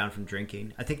to come down from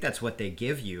drinking. I think that's what they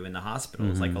give you in the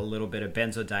hospital is like a little bit of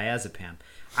benzodiazepam.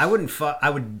 I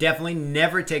would definitely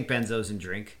never take benzos and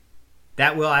drink.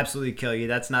 That will absolutely kill you.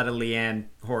 That's not a Leanne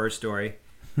horror story.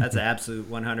 That's an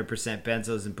absolute 100%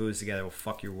 benzos and booze together will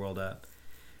fuck your world up.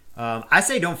 I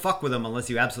say don't fuck with them unless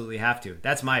you absolutely have to.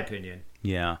 That's my opinion.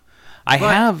 Yeah.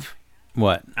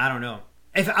 What? I don't know.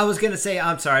 If I was going to say,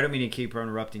 I'm sorry, I don't mean to keep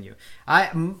interrupting you.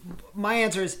 My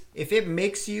answer is, if it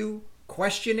makes you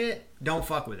question it, don't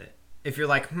fuck with it. If you're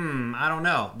like, I don't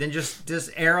know, then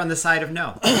just err on the side of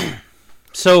no.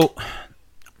 So,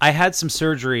 I had some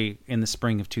surgery in the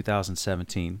spring of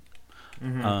 2017.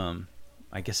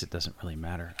 I guess it doesn't really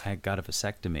matter. I got a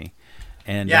vasectomy.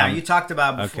 And you talked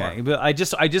about it before. Okay, but I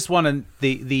just wanted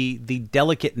the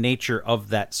delicate nature of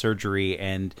that surgery,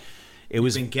 and it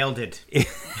was been gelded.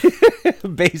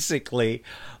 Basically,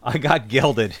 I got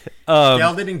gelded.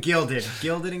 Gelded and gilded.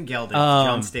 Gilded and gelded.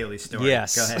 John Staley's story.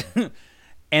 Yes. Go ahead.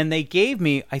 And they gave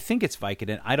me, I think it's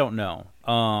Vicodin. I don't know.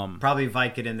 Probably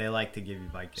Vicodin. They like to give you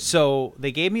Vicodin. So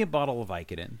they gave me a bottle of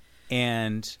Vicodin,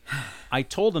 and I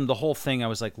told them the whole thing. I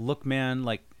was like, look, man,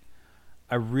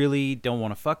 I really don't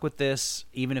want to fuck with this,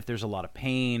 even if there's a lot of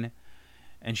pain.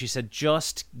 And she said,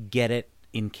 just get it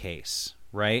in case,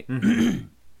 right?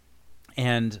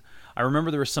 And I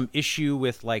remember there was some issue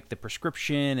with the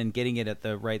prescription and getting it at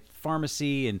the right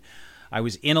pharmacy, and I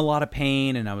was in a lot of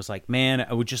pain, and I was like, man,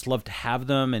 I would just love to have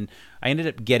them. And I ended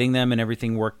up getting them, and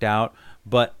everything worked out.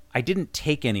 But I didn't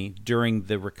take any during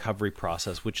the recovery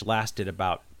process, which lasted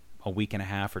about a week and a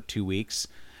half or 2 weeks.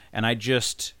 And I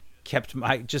just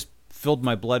filled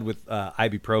my blood with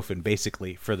ibuprofen,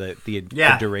 basically, for the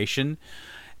duration,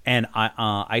 and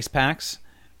ice packs.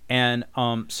 And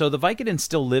so the Vicodin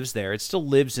still lives there. It still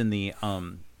lives in the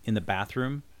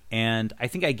bathroom. And I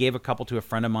think I gave a couple to a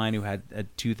friend of mine who had a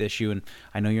tooth issue. And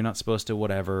I know you're not supposed to,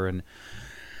 whatever.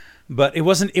 But it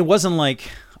wasn't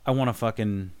like I want to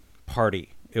fucking party.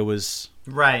 It was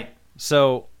right.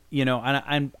 So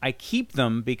and I keep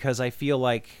them because I feel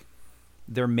like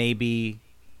there may be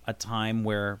a time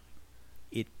where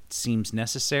it seems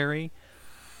necessary.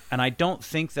 And I don't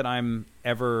think that I'm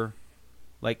ever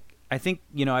I think,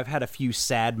 I've had a few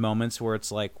sad moments where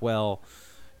it's like, well,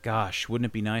 gosh, wouldn't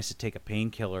it be nice to take a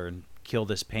painkiller and kill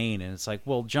this pain? And it's like,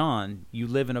 well, John, you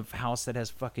live in a house that has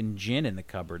fucking gin in the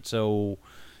cupboard. So,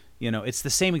 it's the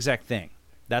same exact thing.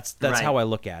 That's right. How I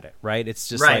look at it, right? It's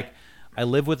just I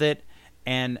live with it,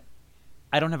 and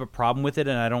I don't have a problem with it,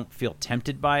 and I don't feel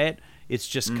tempted by it. It's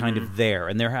just kind of there.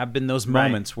 And there have been those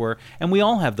moments where, and we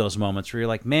all have those moments where you're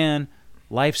like, man,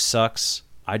 life sucks.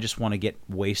 I just want to get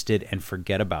wasted and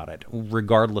forget about it,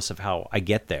 regardless of how I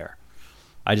get there.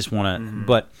 I just want to,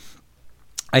 but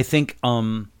I think,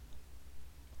 I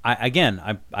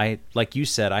like you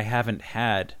said, I haven't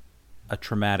had a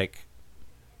traumatic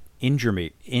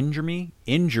injury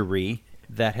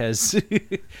that has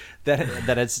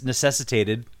that has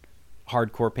necessitated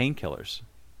hardcore painkillers,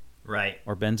 right,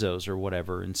 or benzos or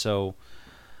whatever. And so,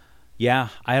 I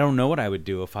don't know what I would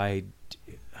do if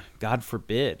God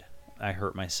forbid, I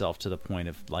hurt myself to the point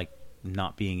of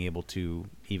not being able to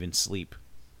even sleep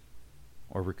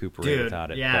or recuperate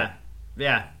without it. Yeah.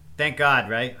 Thank God,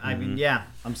 right? I mean,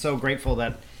 I'm so grateful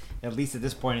that At least at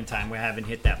this point in time, we haven't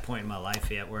hit that point in my life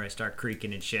yet where I start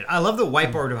creaking and shit. I love the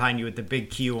whiteboard behind you with the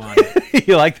big Q on it.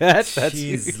 You like that?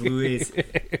 Jeez Louise.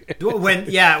 When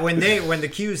the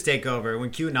Qs take over,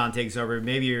 when QAnon takes over,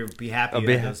 maybe you'll be happy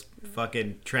with those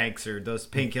fucking tranks or those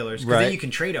painkillers, because then you can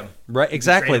trade them. Right,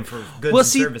 exactly. Trade them for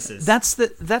goods and services. That's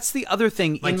the other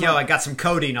thing. Like, I got some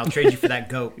codeine. I'll trade you for that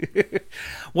goat.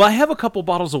 Well, I have a couple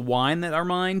bottles of wine that are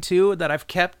mine too that I've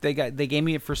kept. They gave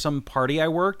me it for some party I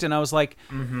worked, and I was like,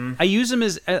 I use them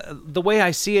as the way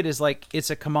I see it is like it's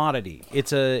a commodity.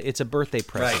 It's a birthday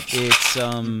present.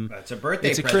 Right. It's a birthday.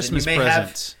 It's a present. Christmas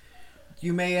present.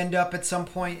 You may end up at some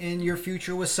point in your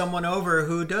future with someone over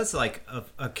who does like an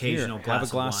occasional have a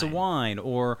glass of wine,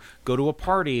 or go to a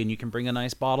party and you can bring a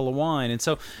nice bottle of wine. And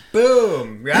so,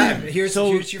 boom, right? Here's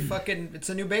your fucking. It's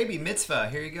a new baby mitzvah.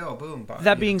 Here you go, boom.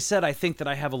 That being said, I think that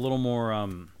I have a little more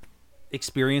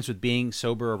experience with being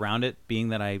sober around it, being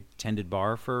that I tended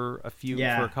bar for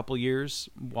a couple years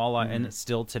while and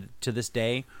still to this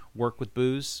day work with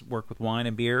booze, work with wine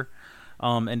and beer,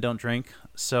 and don't drink.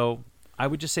 So I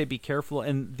would just say be careful.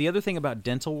 And the other thing about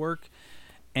dental work,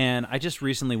 and I just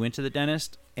recently went to the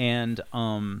dentist, and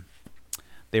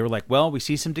they were like, well, we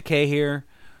see some decay here,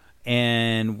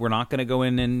 and we're not going to go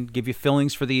in and give you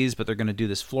fillings for these, but they're going to do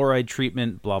this fluoride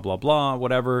treatment, blah, blah, blah,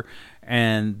 whatever.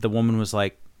 And the woman was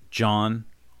like, John,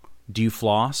 do you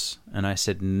floss? And I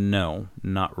said, no,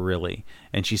 not really.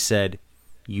 And she said,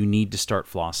 you need to start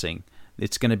flossing.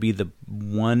 It's going to be the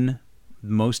one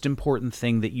most important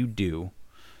thing that you do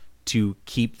to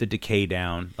keep the decay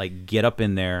down. Like, get up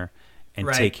in there and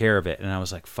take care of it. And I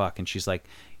was like, fuck. And she's like,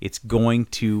 it's going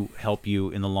to help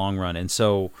you in the long run. And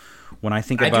so when I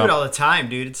think about... I do it all the time,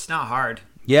 dude. It's not hard.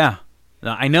 Yeah.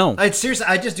 I know. It's seriously,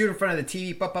 I just do it in front of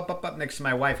the TV, up next to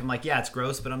my wife. I'm like, yeah, it's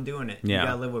gross, but I'm doing it. Yeah. You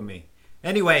gotta live with me.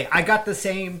 Anyway, I got the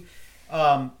same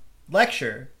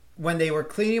lecture when they were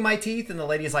cleaning my teeth, and the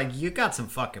lady's like, you got some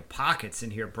fucking pockets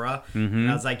in here, bruh. Mm-hmm. And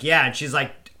I was like, yeah. And she's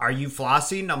like, are you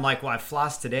flossing? I'm like, well, I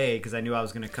flossed today because I knew I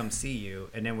was going to come see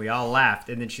you. And then we all laughed.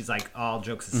 And then she's like, all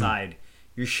jokes aside,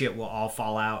 your shit will all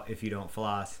fall out if you don't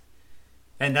floss.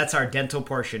 And that's our dental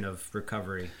portion of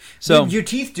recovery. So your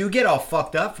teeth do get all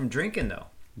fucked up from drinking, though.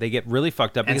 They get really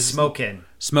fucked up. And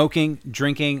smoking,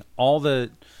 drinking, all the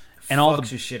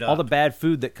bad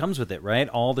food that comes with it, right?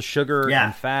 All the sugar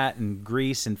and fat and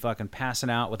grease and fucking passing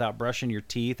out without brushing your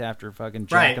teeth after fucking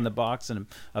Jack in the Box and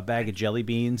a bag of jelly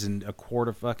beans and a quart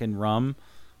of fucking rum.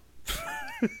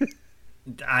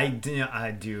 Dude,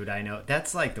 I know.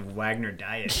 That's like the Wagner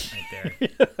diet right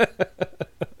there.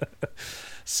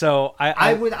 So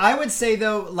I would say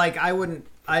though, like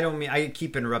I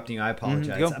keep interrupting you. I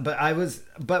apologize.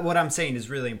 But what I'm saying is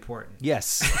really important.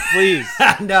 Yes, please.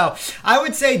 No, I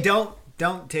would say don't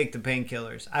take the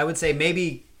painkillers. I would say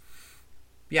maybe,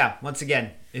 once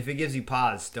again, if it gives you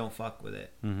pause, don't fuck with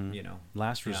it. Mm-hmm. You know,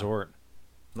 last resort.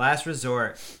 Last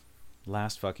resort.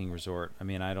 Last fucking resort. I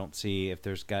mean, I don't see if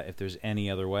there's any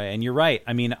other way. And you're right.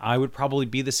 I mean, I would probably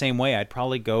be the same way. I'd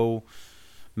probably go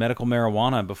medical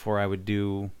marijuana before I would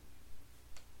do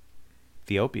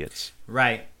the opiates.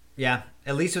 Right. Yeah.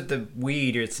 At least with the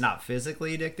weed, it's not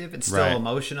physically addictive. It's still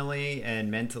emotionally and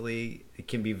mentally, it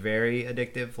can be very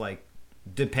addictive, like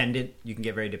dependent. You can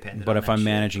get very dependent. But if I'm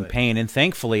managing pain, and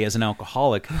thankfully as an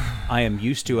alcoholic, I am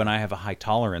used to and I have a high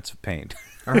tolerance of pain.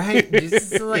 All right.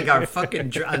 This is like our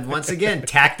fucking, once again,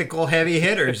 tactical heavy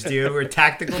hitters, dude. We're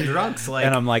tactical drunks. Like,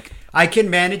 and I'm like, I can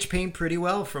manage pain pretty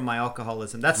well from my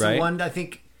alcoholism. That's the one I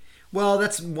think. Well,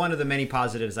 that's one of the many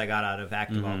positives I got out of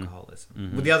active alcoholism.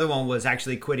 Mm-hmm. Well, the other one was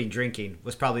actually quitting drinking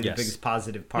was probably the biggest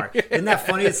positive part. Isn't that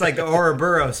funny? It's like the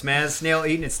Ouroboros, man. Snail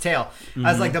eating its tail.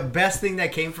 I was like, the best thing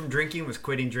that came from drinking was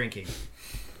quitting drinking.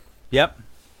 Yep.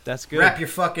 That's good. Wrap your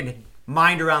fucking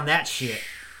mind around that shit.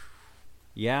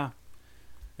 Yeah.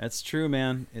 That's true,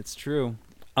 man. It's true.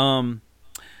 I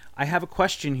have a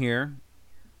question here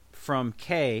from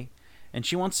Kay, and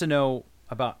she wants to know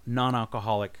about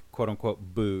non-alcoholic,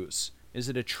 quote-unquote, booze. Is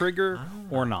it a trigger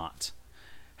or not?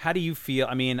 How do you feel?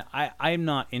 I mean, I'm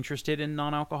not interested in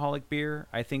non-alcoholic beer.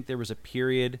 I think there was a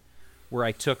period where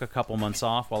I took a couple months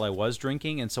off while I was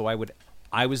drinking, and so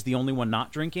I was the only one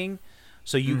not drinking.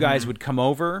 So you guys would come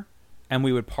over, and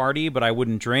we would party, but I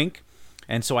wouldn't drink.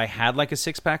 And so I had like a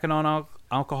six-pack of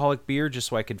non-alcoholic beer just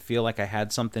so I could feel like I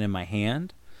had something in my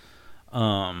hand.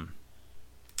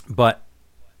 But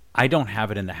I don't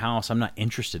have it in the house. I'm not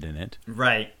interested in it.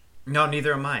 Right. No,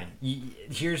 neither am I.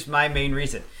 Here's my main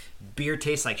reason. Beer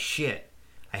tastes like shit.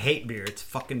 I hate beer. It's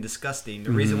fucking disgusting.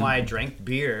 The reason why I drank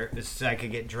beer is so I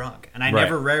could get drunk. And I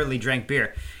rarely drank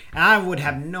beer. And I would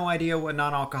have no idea what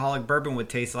non-alcoholic bourbon would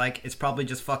taste like. It's probably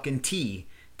just fucking tea.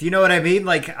 Do you know what I mean?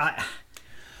 Like,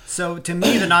 So to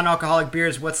me, the non-alcoholic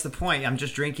beers, what's the point? I'm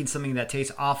just drinking something that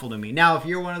tastes awful to me. Now, if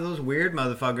you're one of those weird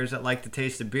motherfuckers that like the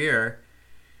taste of beer,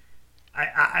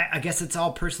 I guess it's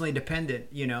all personally dependent.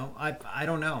 You know, I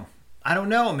don't know. I don't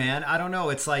know, man. I don't know.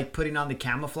 It's like putting on the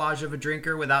camouflage of a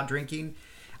drinker without drinking.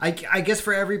 I guess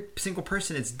for every single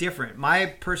person, it's different. My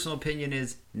personal opinion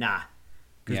is nah,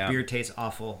 because beer tastes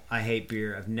awful. I hate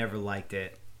beer. I've never liked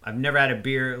it. I've never had a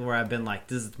beer where I've been like,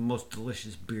 this is the most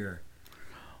delicious beer.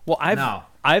 Well,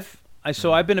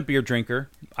 I've been a beer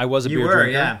drinker. I was a beer drinker.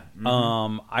 Yeah.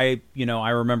 Mm-hmm. I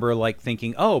remember like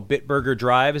thinking, oh, Bitburger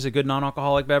Drive is a good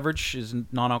non-alcoholic beverage, is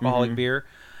non-alcoholic beer,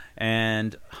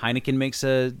 and Heineken makes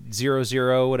a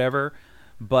 0.0 whatever.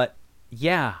 But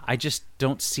yeah, I just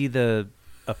don't see the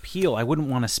appeal. I wouldn't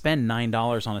want to spend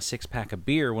 $9 on a 6-pack of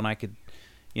beer when I could,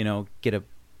 get a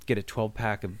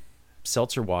 12-pack of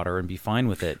seltzer water and be fine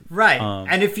with it. Right.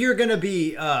 And if you're gonna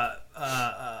be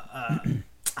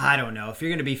I don't know. If you're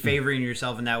going to be favoring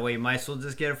yourself in that way, you might as well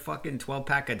just get a fucking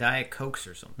 12-pack of Diet Cokes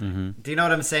or something. Mm-hmm. Do you know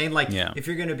what I'm saying? Like, if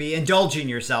you're going to be indulging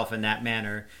yourself in that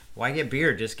manner, why get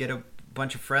beer? Just get a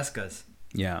bunch of Frescas.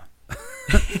 Yeah.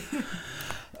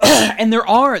 And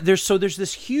there's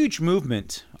this huge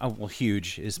movement. Oh, well,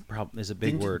 huge is a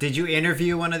big word. Did you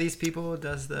interview one of these people who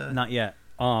does the... Not yet.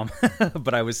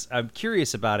 But I'm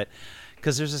curious about it.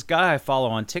 Because there's this guy I follow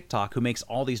on TikTok who makes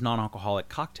all these non-alcoholic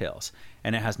cocktails.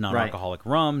 And it has non-alcoholic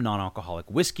rum, non-alcoholic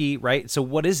whiskey, right? So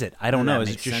what is it? I don't know. Is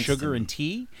it just sugar and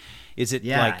tea? Is it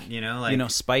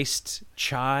spiced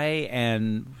chai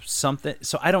and something?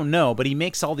 So I don't know. But he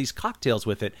makes all these cocktails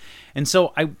with it. And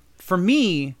so for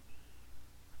me,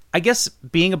 I guess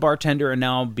being a bartender and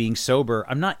now being sober,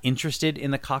 I'm not interested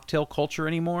in the cocktail culture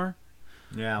anymore.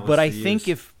 Yeah. But I think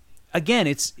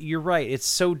again, you're right. It's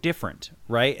so different,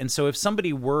 right? And so if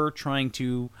somebody were trying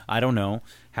to, I don't know,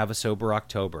 have a sober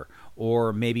October,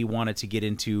 or maybe wanted to get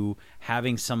into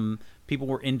having people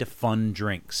were into fun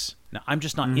drinks. Now, I'm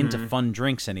just not into fun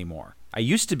drinks anymore. I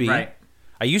used to be. Right.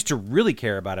 I used to really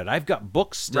care about it. I've got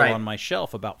books still on my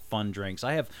shelf about fun drinks.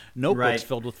 I have notebooks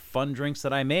filled with fun drinks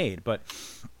that I made, but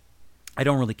I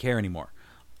don't really care anymore.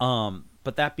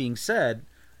 But that being said,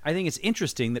 I think it's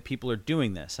interesting that people are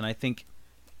doing this, and I think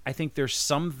there's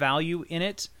some value in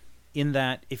it, in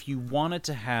that if you wanted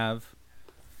to have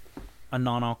a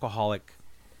non-alcoholic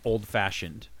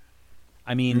old-fashioned,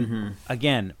 I mean,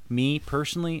 again, me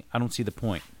personally, I don't see the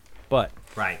point. But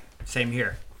right, same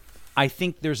here. I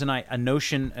think there's a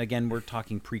notion, again, we're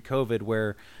talking pre-COVID,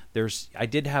 where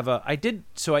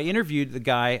I interviewed the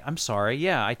guy. I'm sorry,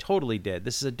 yeah, I totally did.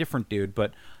 This is a different dude,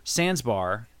 but Sands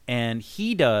Bar, and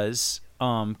he does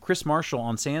Chris Marshall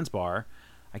on Sands Bar.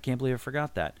 I can't believe I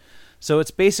forgot that. So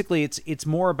it's basically it's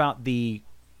more about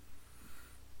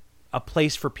a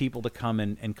place for people to come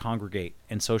and congregate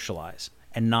and socialize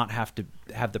and not have to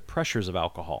have the pressures of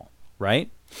alcohol,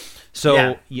 right?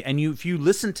 So if you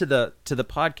listen to the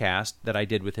podcast that I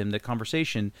did with him, the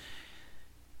conversation,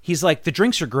 he's like, the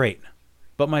drinks are great,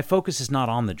 but my focus is not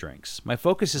on the drinks. My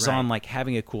focus is on like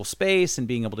having a cool space and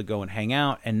being able to go and hang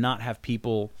out and not have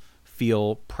people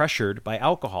feel pressured by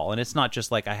alcohol. And it's not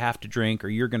just like I have to drink or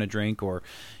you're going to drink, or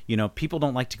people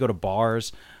don't like to go to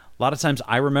bars. A lot of times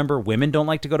I remember women don't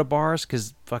like to go to bars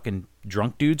because fucking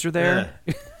drunk dudes are there.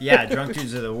 Yeah, drunk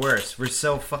dudes are the worst. We're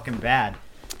so fucking bad.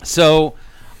 So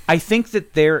I think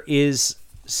that there is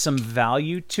some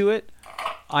value to it.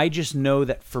 I just know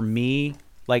that for me,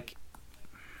 like,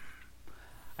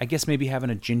 I guess maybe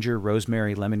having a ginger,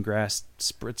 rosemary, lemongrass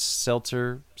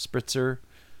spritzer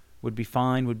would be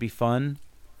fun,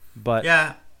 but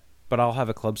I'll have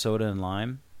a club soda and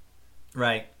lime.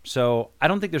 Right. So I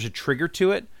don't think there's a trigger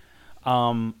to it.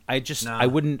 I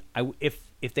wouldn't.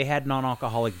 If they had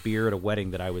non-alcoholic beer at a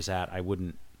wedding that I was at, I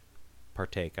wouldn't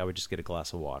partake. I would just get a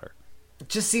glass of water. It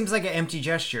just seems like an empty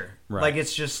gesture. Right. Like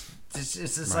it's just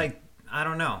like, I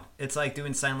don't know. It's like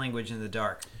doing sign language in the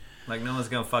dark. Like no one's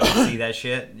gonna fucking see that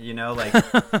shit. Like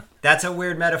that's a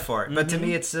weird metaphor. But to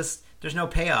me, it's just there's no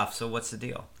payoff. So what's the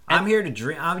deal? I'm here to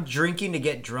drink. I'm drinking to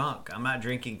get drunk. I'm not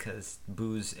drinking because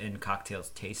booze and cocktails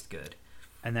taste good.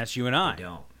 And that's you and I. They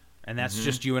don't. And that's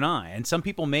just you and I. And some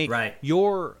people may... Right.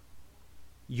 Your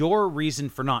reason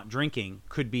for not drinking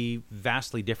could be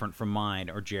vastly different from mine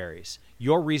or Jerry's.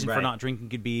 Your reason for not drinking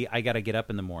could be, I got to get up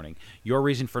in the morning. Your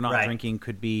reason for not drinking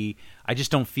could be, I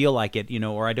just don't feel like it,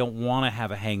 or I don't want to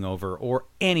have a hangover, or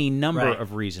any number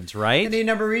of reasons, right? Any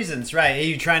number of reasons, right. Are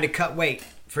you trying to cut weight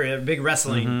for a big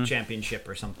wrestling championship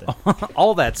or something?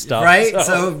 All that stuff. Right?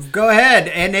 So go ahead.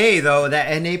 NA, though.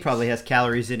 That NA probably has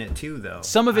calories in it, too, though.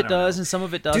 Some of it does and some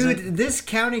of it doesn't. Dude, this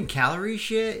counting calorie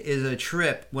shit is a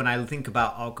trip when I think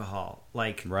about alcohol.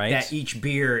 Like, that each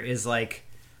beer is like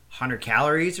 100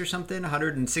 calories or something,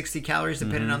 160 calories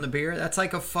depending on the beer. That's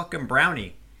like a fucking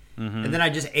brownie. And then I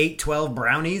just ate 12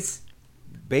 brownies.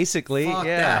 Basically, Fuck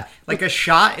yeah. that. Like a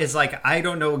shot is like, I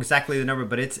don't know exactly the number,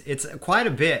 but it's quite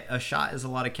a bit. A shot is a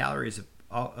lot of calories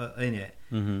in it.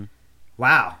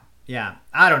 Wow. Yeah.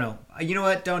 I don't know. You know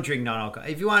what? Don't drink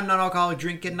non-alcoholic. If you want a non-alcoholic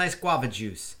drink, get a nice guava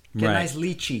juice. Get a nice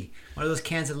lychee. One of those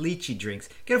cans of lychee drinks.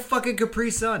 Get a fucking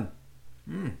Capri Sun.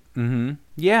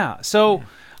 Yeah. So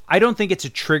I don't think it's a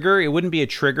trigger. It wouldn't be a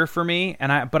trigger for me,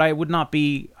 but I would not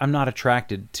be. I'm not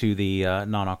attracted to the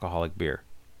non-alcoholic beer.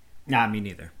 Nah, me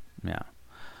neither. Yeah.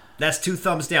 That's 2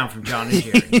 thumbs down from John and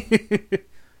Jerry.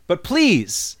 But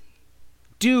please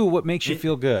do what makes you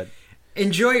feel good.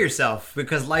 Enjoy yourself,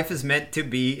 because life is meant to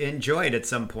be enjoyed at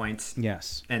some points.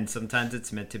 Yes. And sometimes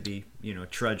it's meant to be,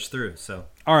 trudged through. So,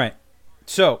 all right.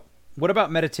 So, what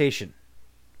about meditation?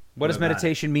 What does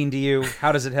meditation mean to you?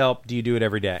 How does it help? Do you do it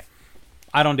every day?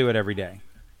 I don't do it every day.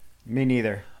 Me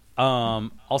neither.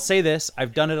 I'll say this.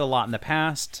 I've done it a lot in the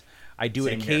past. I do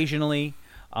Same it occasionally.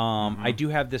 I do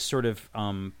have this sort of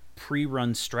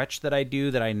pre-run stretch that I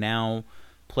do that I now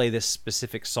play this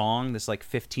specific song, this like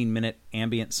 15-minute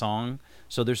ambient song.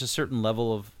 So there's a certain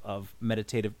level of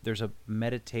meditative, there's a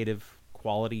meditative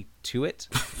quality to it.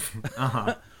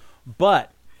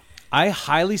 But I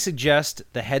highly suggest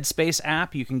the Headspace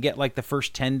app. You can get like the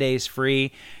first 10 days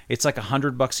free. It's like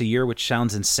 $100 a year, which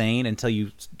sounds insane until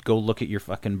you go look at your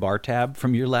fucking bar tab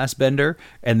from your last bender.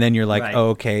 And then you're like, Right. oh,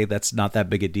 okay, that's not that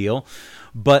big a deal.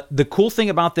 But the cool thing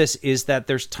about this is that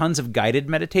there's tons of guided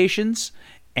meditations.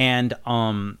 And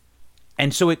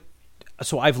so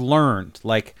I've learned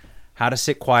like how to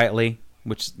sit quietly,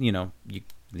 which,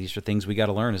 these are things we got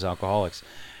to learn as alcoholics.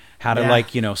 How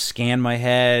to scan my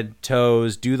head,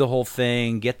 toes, do the whole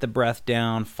thing, get the breath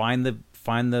down, find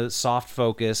the soft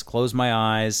focus, close my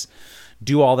eyes,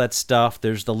 do all that stuff.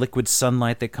 There's the liquid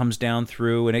sunlight that comes down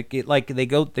through, and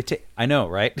I know,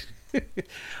 right?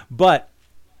 But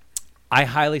I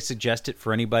highly suggest it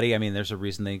for anybody. I mean, there's a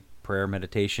reason prayer,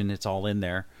 meditation, it's all in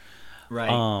there.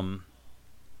 Right.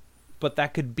 But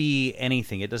that could be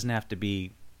anything. It doesn't have to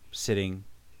be sitting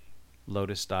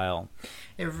Lotus style.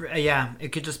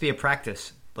 It could just be a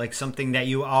practice, like something that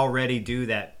you already do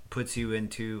that puts you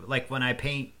into, like when I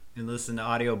paint and listen to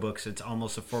audiobooks, it's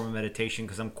almost a form of meditation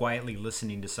because I'm quietly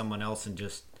listening to someone else and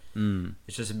just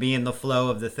it's just me in the flow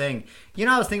of the thing.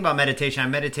 I was thinking about meditation. I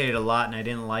meditated a lot and I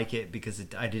didn't like it because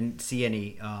I didn't see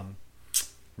any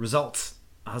results.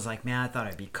 I was like, man, I thought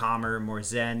I'd be calmer, more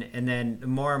zen. And then the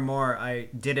more and more I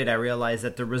did it, I realized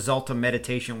that the result of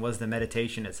meditation was the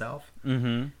meditation itself.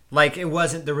 Like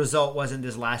the result wasn't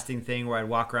this lasting thing where I'd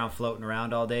walk around floating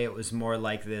around all day. It was more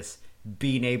like this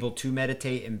being able to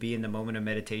meditate and be in the moment of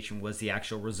meditation was the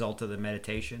actual result of the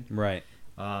meditation. Right.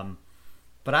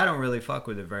 But I don't really fuck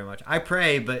with it very much. I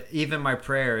pray, but even my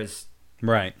prayer is...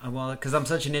 Right. Well, because I'm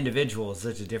such an individual, it's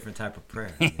such a different type of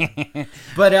prayer.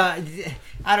 But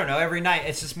I don't know. Every night,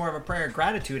 it's just more of a prayer of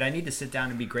gratitude. I need to sit down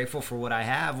and be grateful for what I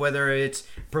have, whether it's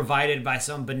provided by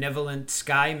some benevolent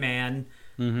sky man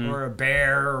or a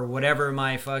bear or whatever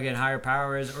my fucking higher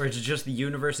power is, or it's just the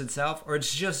universe itself, or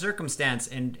it's just circumstance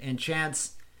and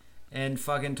chance and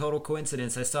fucking total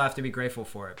coincidence. I still have to be grateful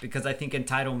for it because I think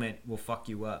entitlement will fuck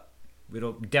you up.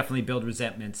 It'll definitely build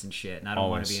resentments and shit, and I don't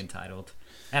want to be entitled.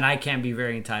 And I can be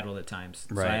very entitled at times.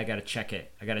 Right. So I got to check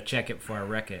it. I got to check it before I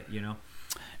wreck it,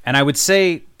 And I would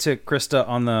say to Krista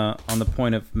on the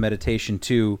point of meditation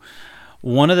too,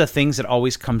 one of the things that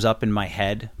always comes up in my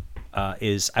head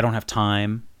is I don't have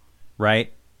time,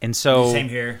 right? And so Same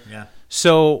here, yeah.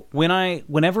 So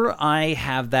whenever I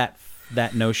have that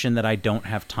notion that I don't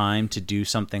have time to do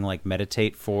something like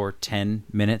meditate for 10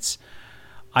 minutes,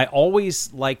 I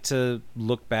always like to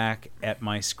look back at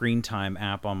my screen time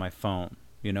app on my phone.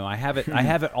 I have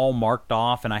it all marked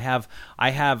off, and I have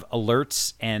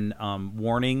alerts and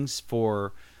warnings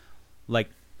for like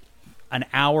an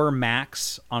hour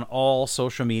max on all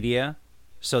social media,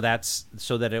 so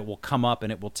that it will come up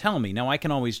and it will tell me. Now I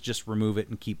can always just remove it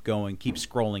and keep going, keep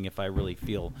scrolling if I really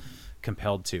feel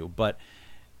compelled to. But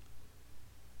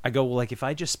I go, well, like if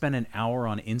I just spend an hour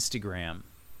on Instagram,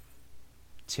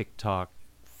 TikTok,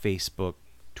 Facebook,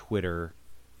 Twitter,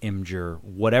 Imgur,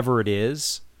 whatever it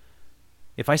is.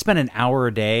 If I spend an hour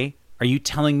a day, are you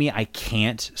telling me I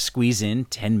can't squeeze in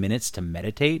 10 minutes to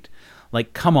meditate?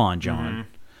 Like, come on, John.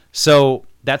 So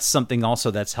that's something also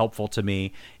that's helpful to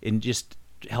me in just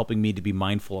helping me to be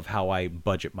mindful of how I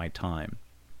budget my time.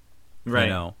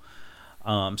 Right.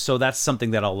 So that's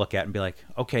something that I'll look at and be like,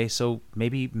 okay, so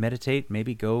maybe meditate,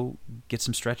 maybe go get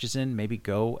some stretches in, maybe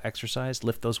go exercise,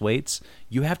 lift those weights.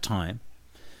 You have time.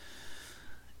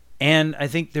 And I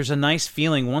think there's a nice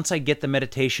feeling once I get the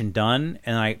meditation done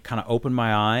and I kind of open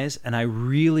my eyes and I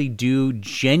really do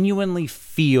genuinely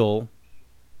feel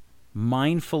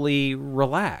mindfully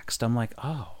relaxed. I'm like,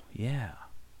 oh, yeah,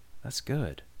 that's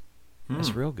good.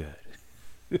 That's real good.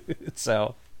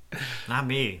 So. Not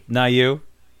me. Not you?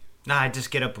 Nah, I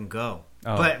just get up and go.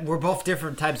 Oh. But we're both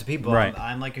different types of people. Right.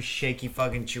 I'm like a shaky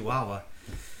fucking chihuahua.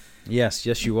 Yes,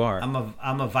 you are.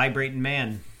 I'm a vibrating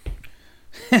man.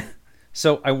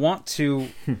 So I want to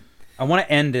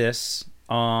end this.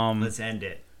 Let's end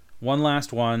it. One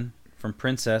last one from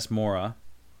Princess Mora.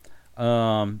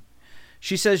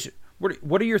 She says,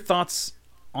 "What are your thoughts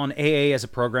on AA as a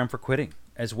program for quitting,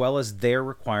 as well as their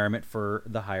requirement for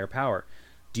the higher power?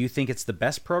 Do you think it's the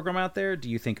best program out there? Do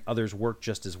you think others work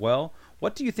just as well?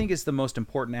 What do you think is the most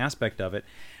important aspect of it,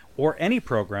 or any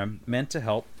program meant to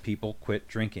help people quit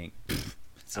drinking?"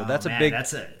 So that's man, a big.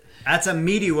 That's a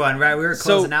meaty one, right? We were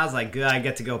closing out. I was like, good, I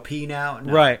get to go pee now.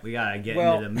 No, right. We gotta get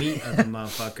into the meat of the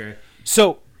motherfucker.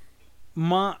 So,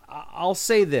 I'll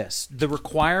say this: the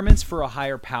requirements for a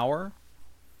higher power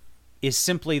is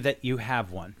simply that you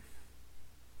have one.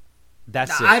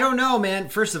 That's it. I don't know, man.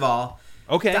 First of all,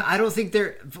 okay. I don't think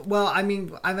there. Well, I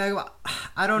mean, I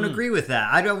don't agree with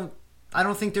that. I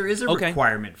don't think there is a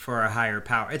requirement for a higher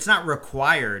power. It's not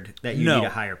required that you need a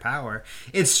higher power.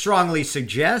 It's strongly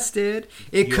suggested.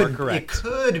 It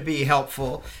could be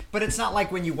helpful, but it's not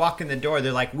like when you walk in the door,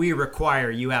 they're like, "We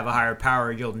require you have a higher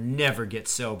power. You'll never get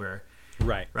sober."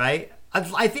 Right. Right?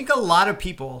 I think a lot of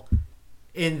people,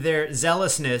 in their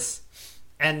zealousness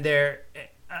and their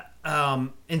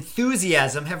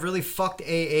enthusiasm, have really fucked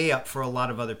AA up for a lot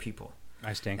of other people.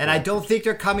 I stand corrected. And I don't think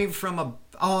they're coming from a...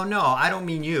 Oh, no, I don't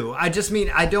mean you. I just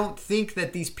mean I don't think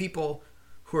that these people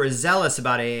who are zealous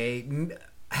about AA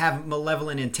have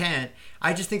malevolent intent.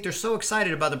 I just think they're so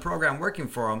excited about the program working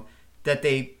for them that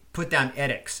they put down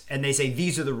edicts and they say,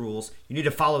 these are the rules. You need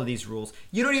to follow these rules.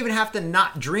 You don't even have to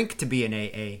not drink to be an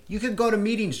AA. You could go to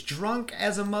meetings drunk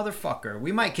as a motherfucker.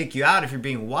 We might kick you out if you're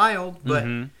being wild, but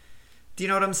do you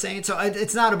know what I'm saying? So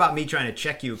it's not about me trying to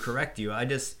check you, correct you.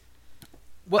 This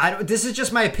is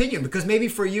just my opinion, because maybe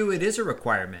for you it is a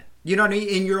requirement. You know what I mean?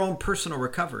 In your own personal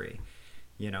recovery,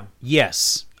 you know?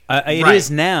 Yes, it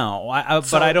is now.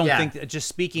 But I don't think, just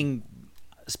speaking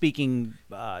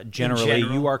generally,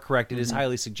 you are correct. It is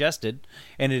highly suggested,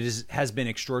 and it has been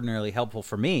extraordinarily helpful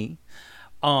for me.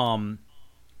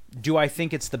 Do I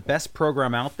think it's the best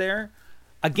program out there?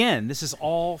 Again, this is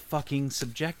all fucking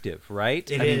subjective, right?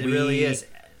 It really is.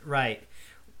 Right.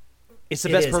 It's the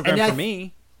best program for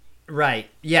me. Right.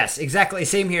 Yes, exactly.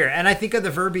 Same here. And I think of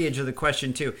the verbiage of the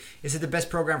question, too. Is it the best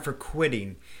program for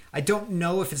quitting? I don't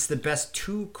know if it's the best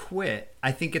to quit.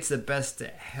 I think it's the best to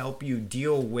help you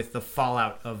deal with the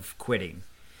fallout of quitting.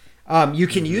 You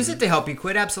can use it to help you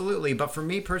quit, absolutely. But for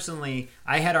me personally,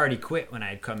 I had already quit when I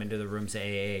had come into the rooms at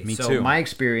AA. Me too. My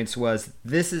experience was,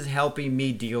 this is helping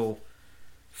me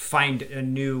find a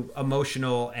new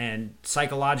emotional and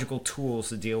psychological tools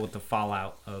to deal with the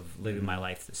fallout of living my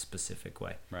life this specific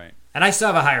way. Right. And I still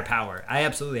have a higher power. I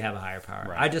absolutely have a higher power.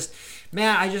 Right. I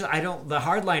don't, the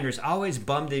hardliners always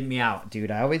bummed me out, dude.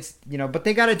 I always, but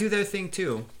they got to do their thing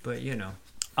too. But,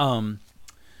 and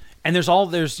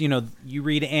you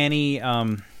read Annie,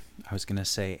 I was going to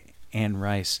say Anne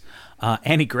Rice,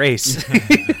 Annie Grace.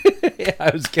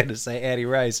 I was going to say Annie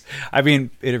Rice. I mean,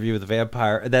 Interview with the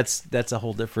Vampire. That's a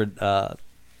whole different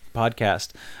podcast.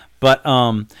 But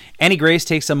Annie Grace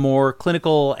takes a more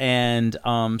clinical and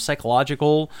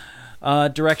psychological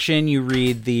direction. You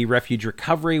read The Refuge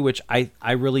Recovery, which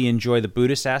I really enjoy the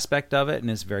Buddhist aspect of it, and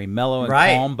it's very mellow and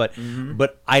calm.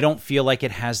 But I don't feel like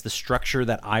it has the structure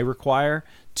that I require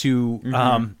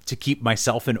to keep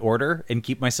myself in order and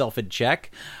keep myself in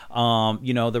check.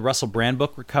 The Russell Brand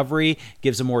book Recovery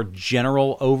gives a more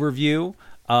general overview,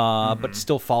 but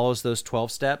still follows those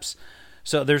 12 steps.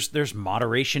 So there's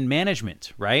moderation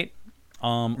management, right?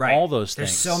 Right. All those things.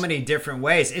 There's so many different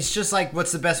ways. It's just like,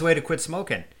 what's the best way to quit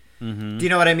smoking? Do you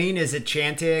know what I mean? Is it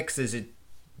Chantix? Is it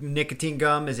nicotine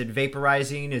gum? Is it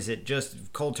vaporizing? Is it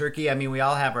just cold turkey? I mean, we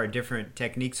all have our different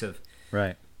techniques of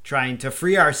trying to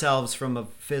free ourselves from a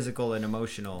physical and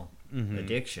emotional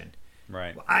addiction.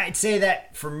 Right. I'd say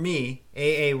that for me,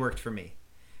 AA worked for me.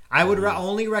 I would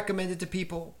only recommend it to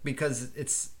people because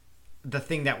it's the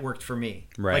thing that worked for me.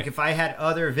 Right. Like if I had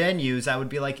other venues, I would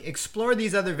be like, explore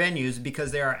these other venues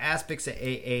because there are aspects of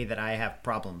AA that I have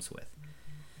problems with.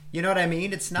 You know what I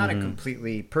mean? It's not a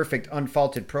completely perfect,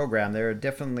 unfaulted program. There are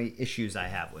definitely issues I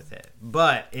have with it.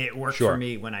 But it worked for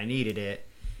me when I needed it.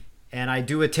 And I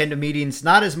do attend to meetings,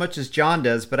 not as much as John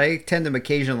does, but I attend them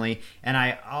occasionally. And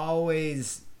I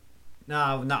always...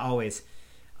 No, not always.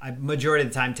 I majority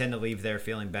of the time tend to leave there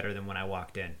feeling better than when I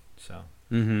walked in. So,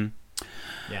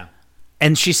 yeah.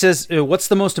 And she says, what's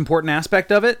the most important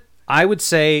aspect of it? I would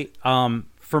say,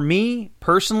 for me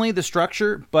personally, the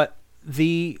structure, but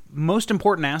the most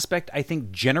important aspect, I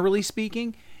think, generally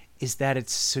speaking, is that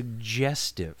it's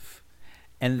suggestive.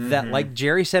 And that, like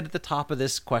Jerry said at the top of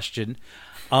this question,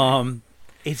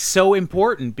 it's so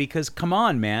important because, come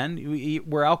on, man,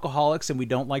 we're alcoholics and we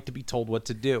don't like to be told what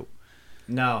to do.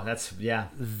 No, that's, yeah.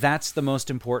 That's the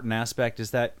most important aspect, is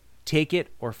that take it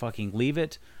or fucking leave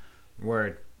it.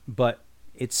 Word. But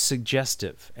it's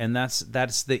suggestive, and that's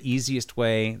the easiest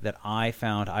way that I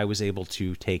found I was able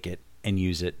to take it and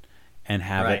use it and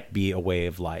have it be a way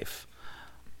of life.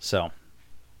 So,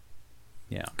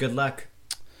 yeah. Good luck.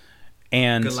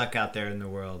 And good luck out there in the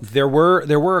world. There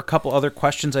were a couple other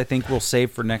questions I think we'll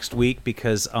save for next week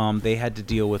because they had to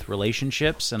deal with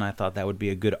relationships, and I thought that would be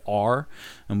a good R,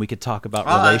 and we could talk about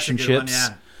relationships. That's a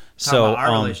good one, yeah. Talk about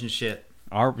our relationship.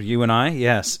 You and I,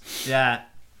 yes. Yeah.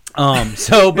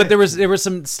 But there was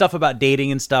some stuff about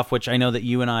dating and stuff, which I know that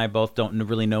you and I both don't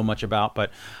really know much about,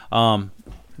 but not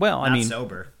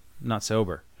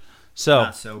sober.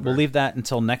 So we'll leave that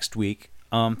until next week.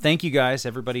 Thank you guys,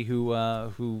 everybody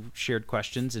who shared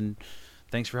questions, and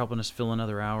thanks for helping us fill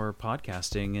another hour of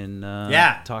podcasting and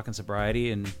talking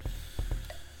sobriety, and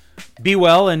be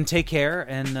well and take care,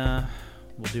 and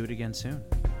we'll do it again soon.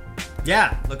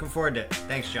 Yeah, looking forward to it.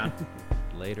 Thanks, John.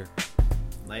 Later.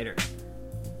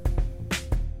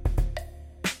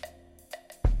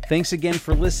 Thanks again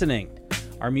for listening.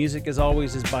 Our music, as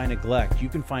always, is by Neglect. You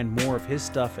can find more of his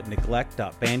stuff at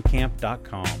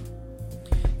neglect.bandcamp.com.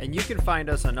 And you can find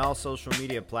us on all social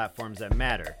media platforms that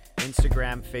matter: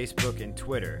 Instagram, Facebook, and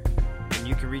Twitter. And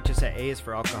you can reach us at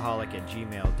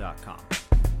aisforalcoholic@gmail.com.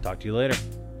 Talk to you later.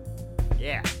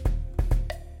 Yeah.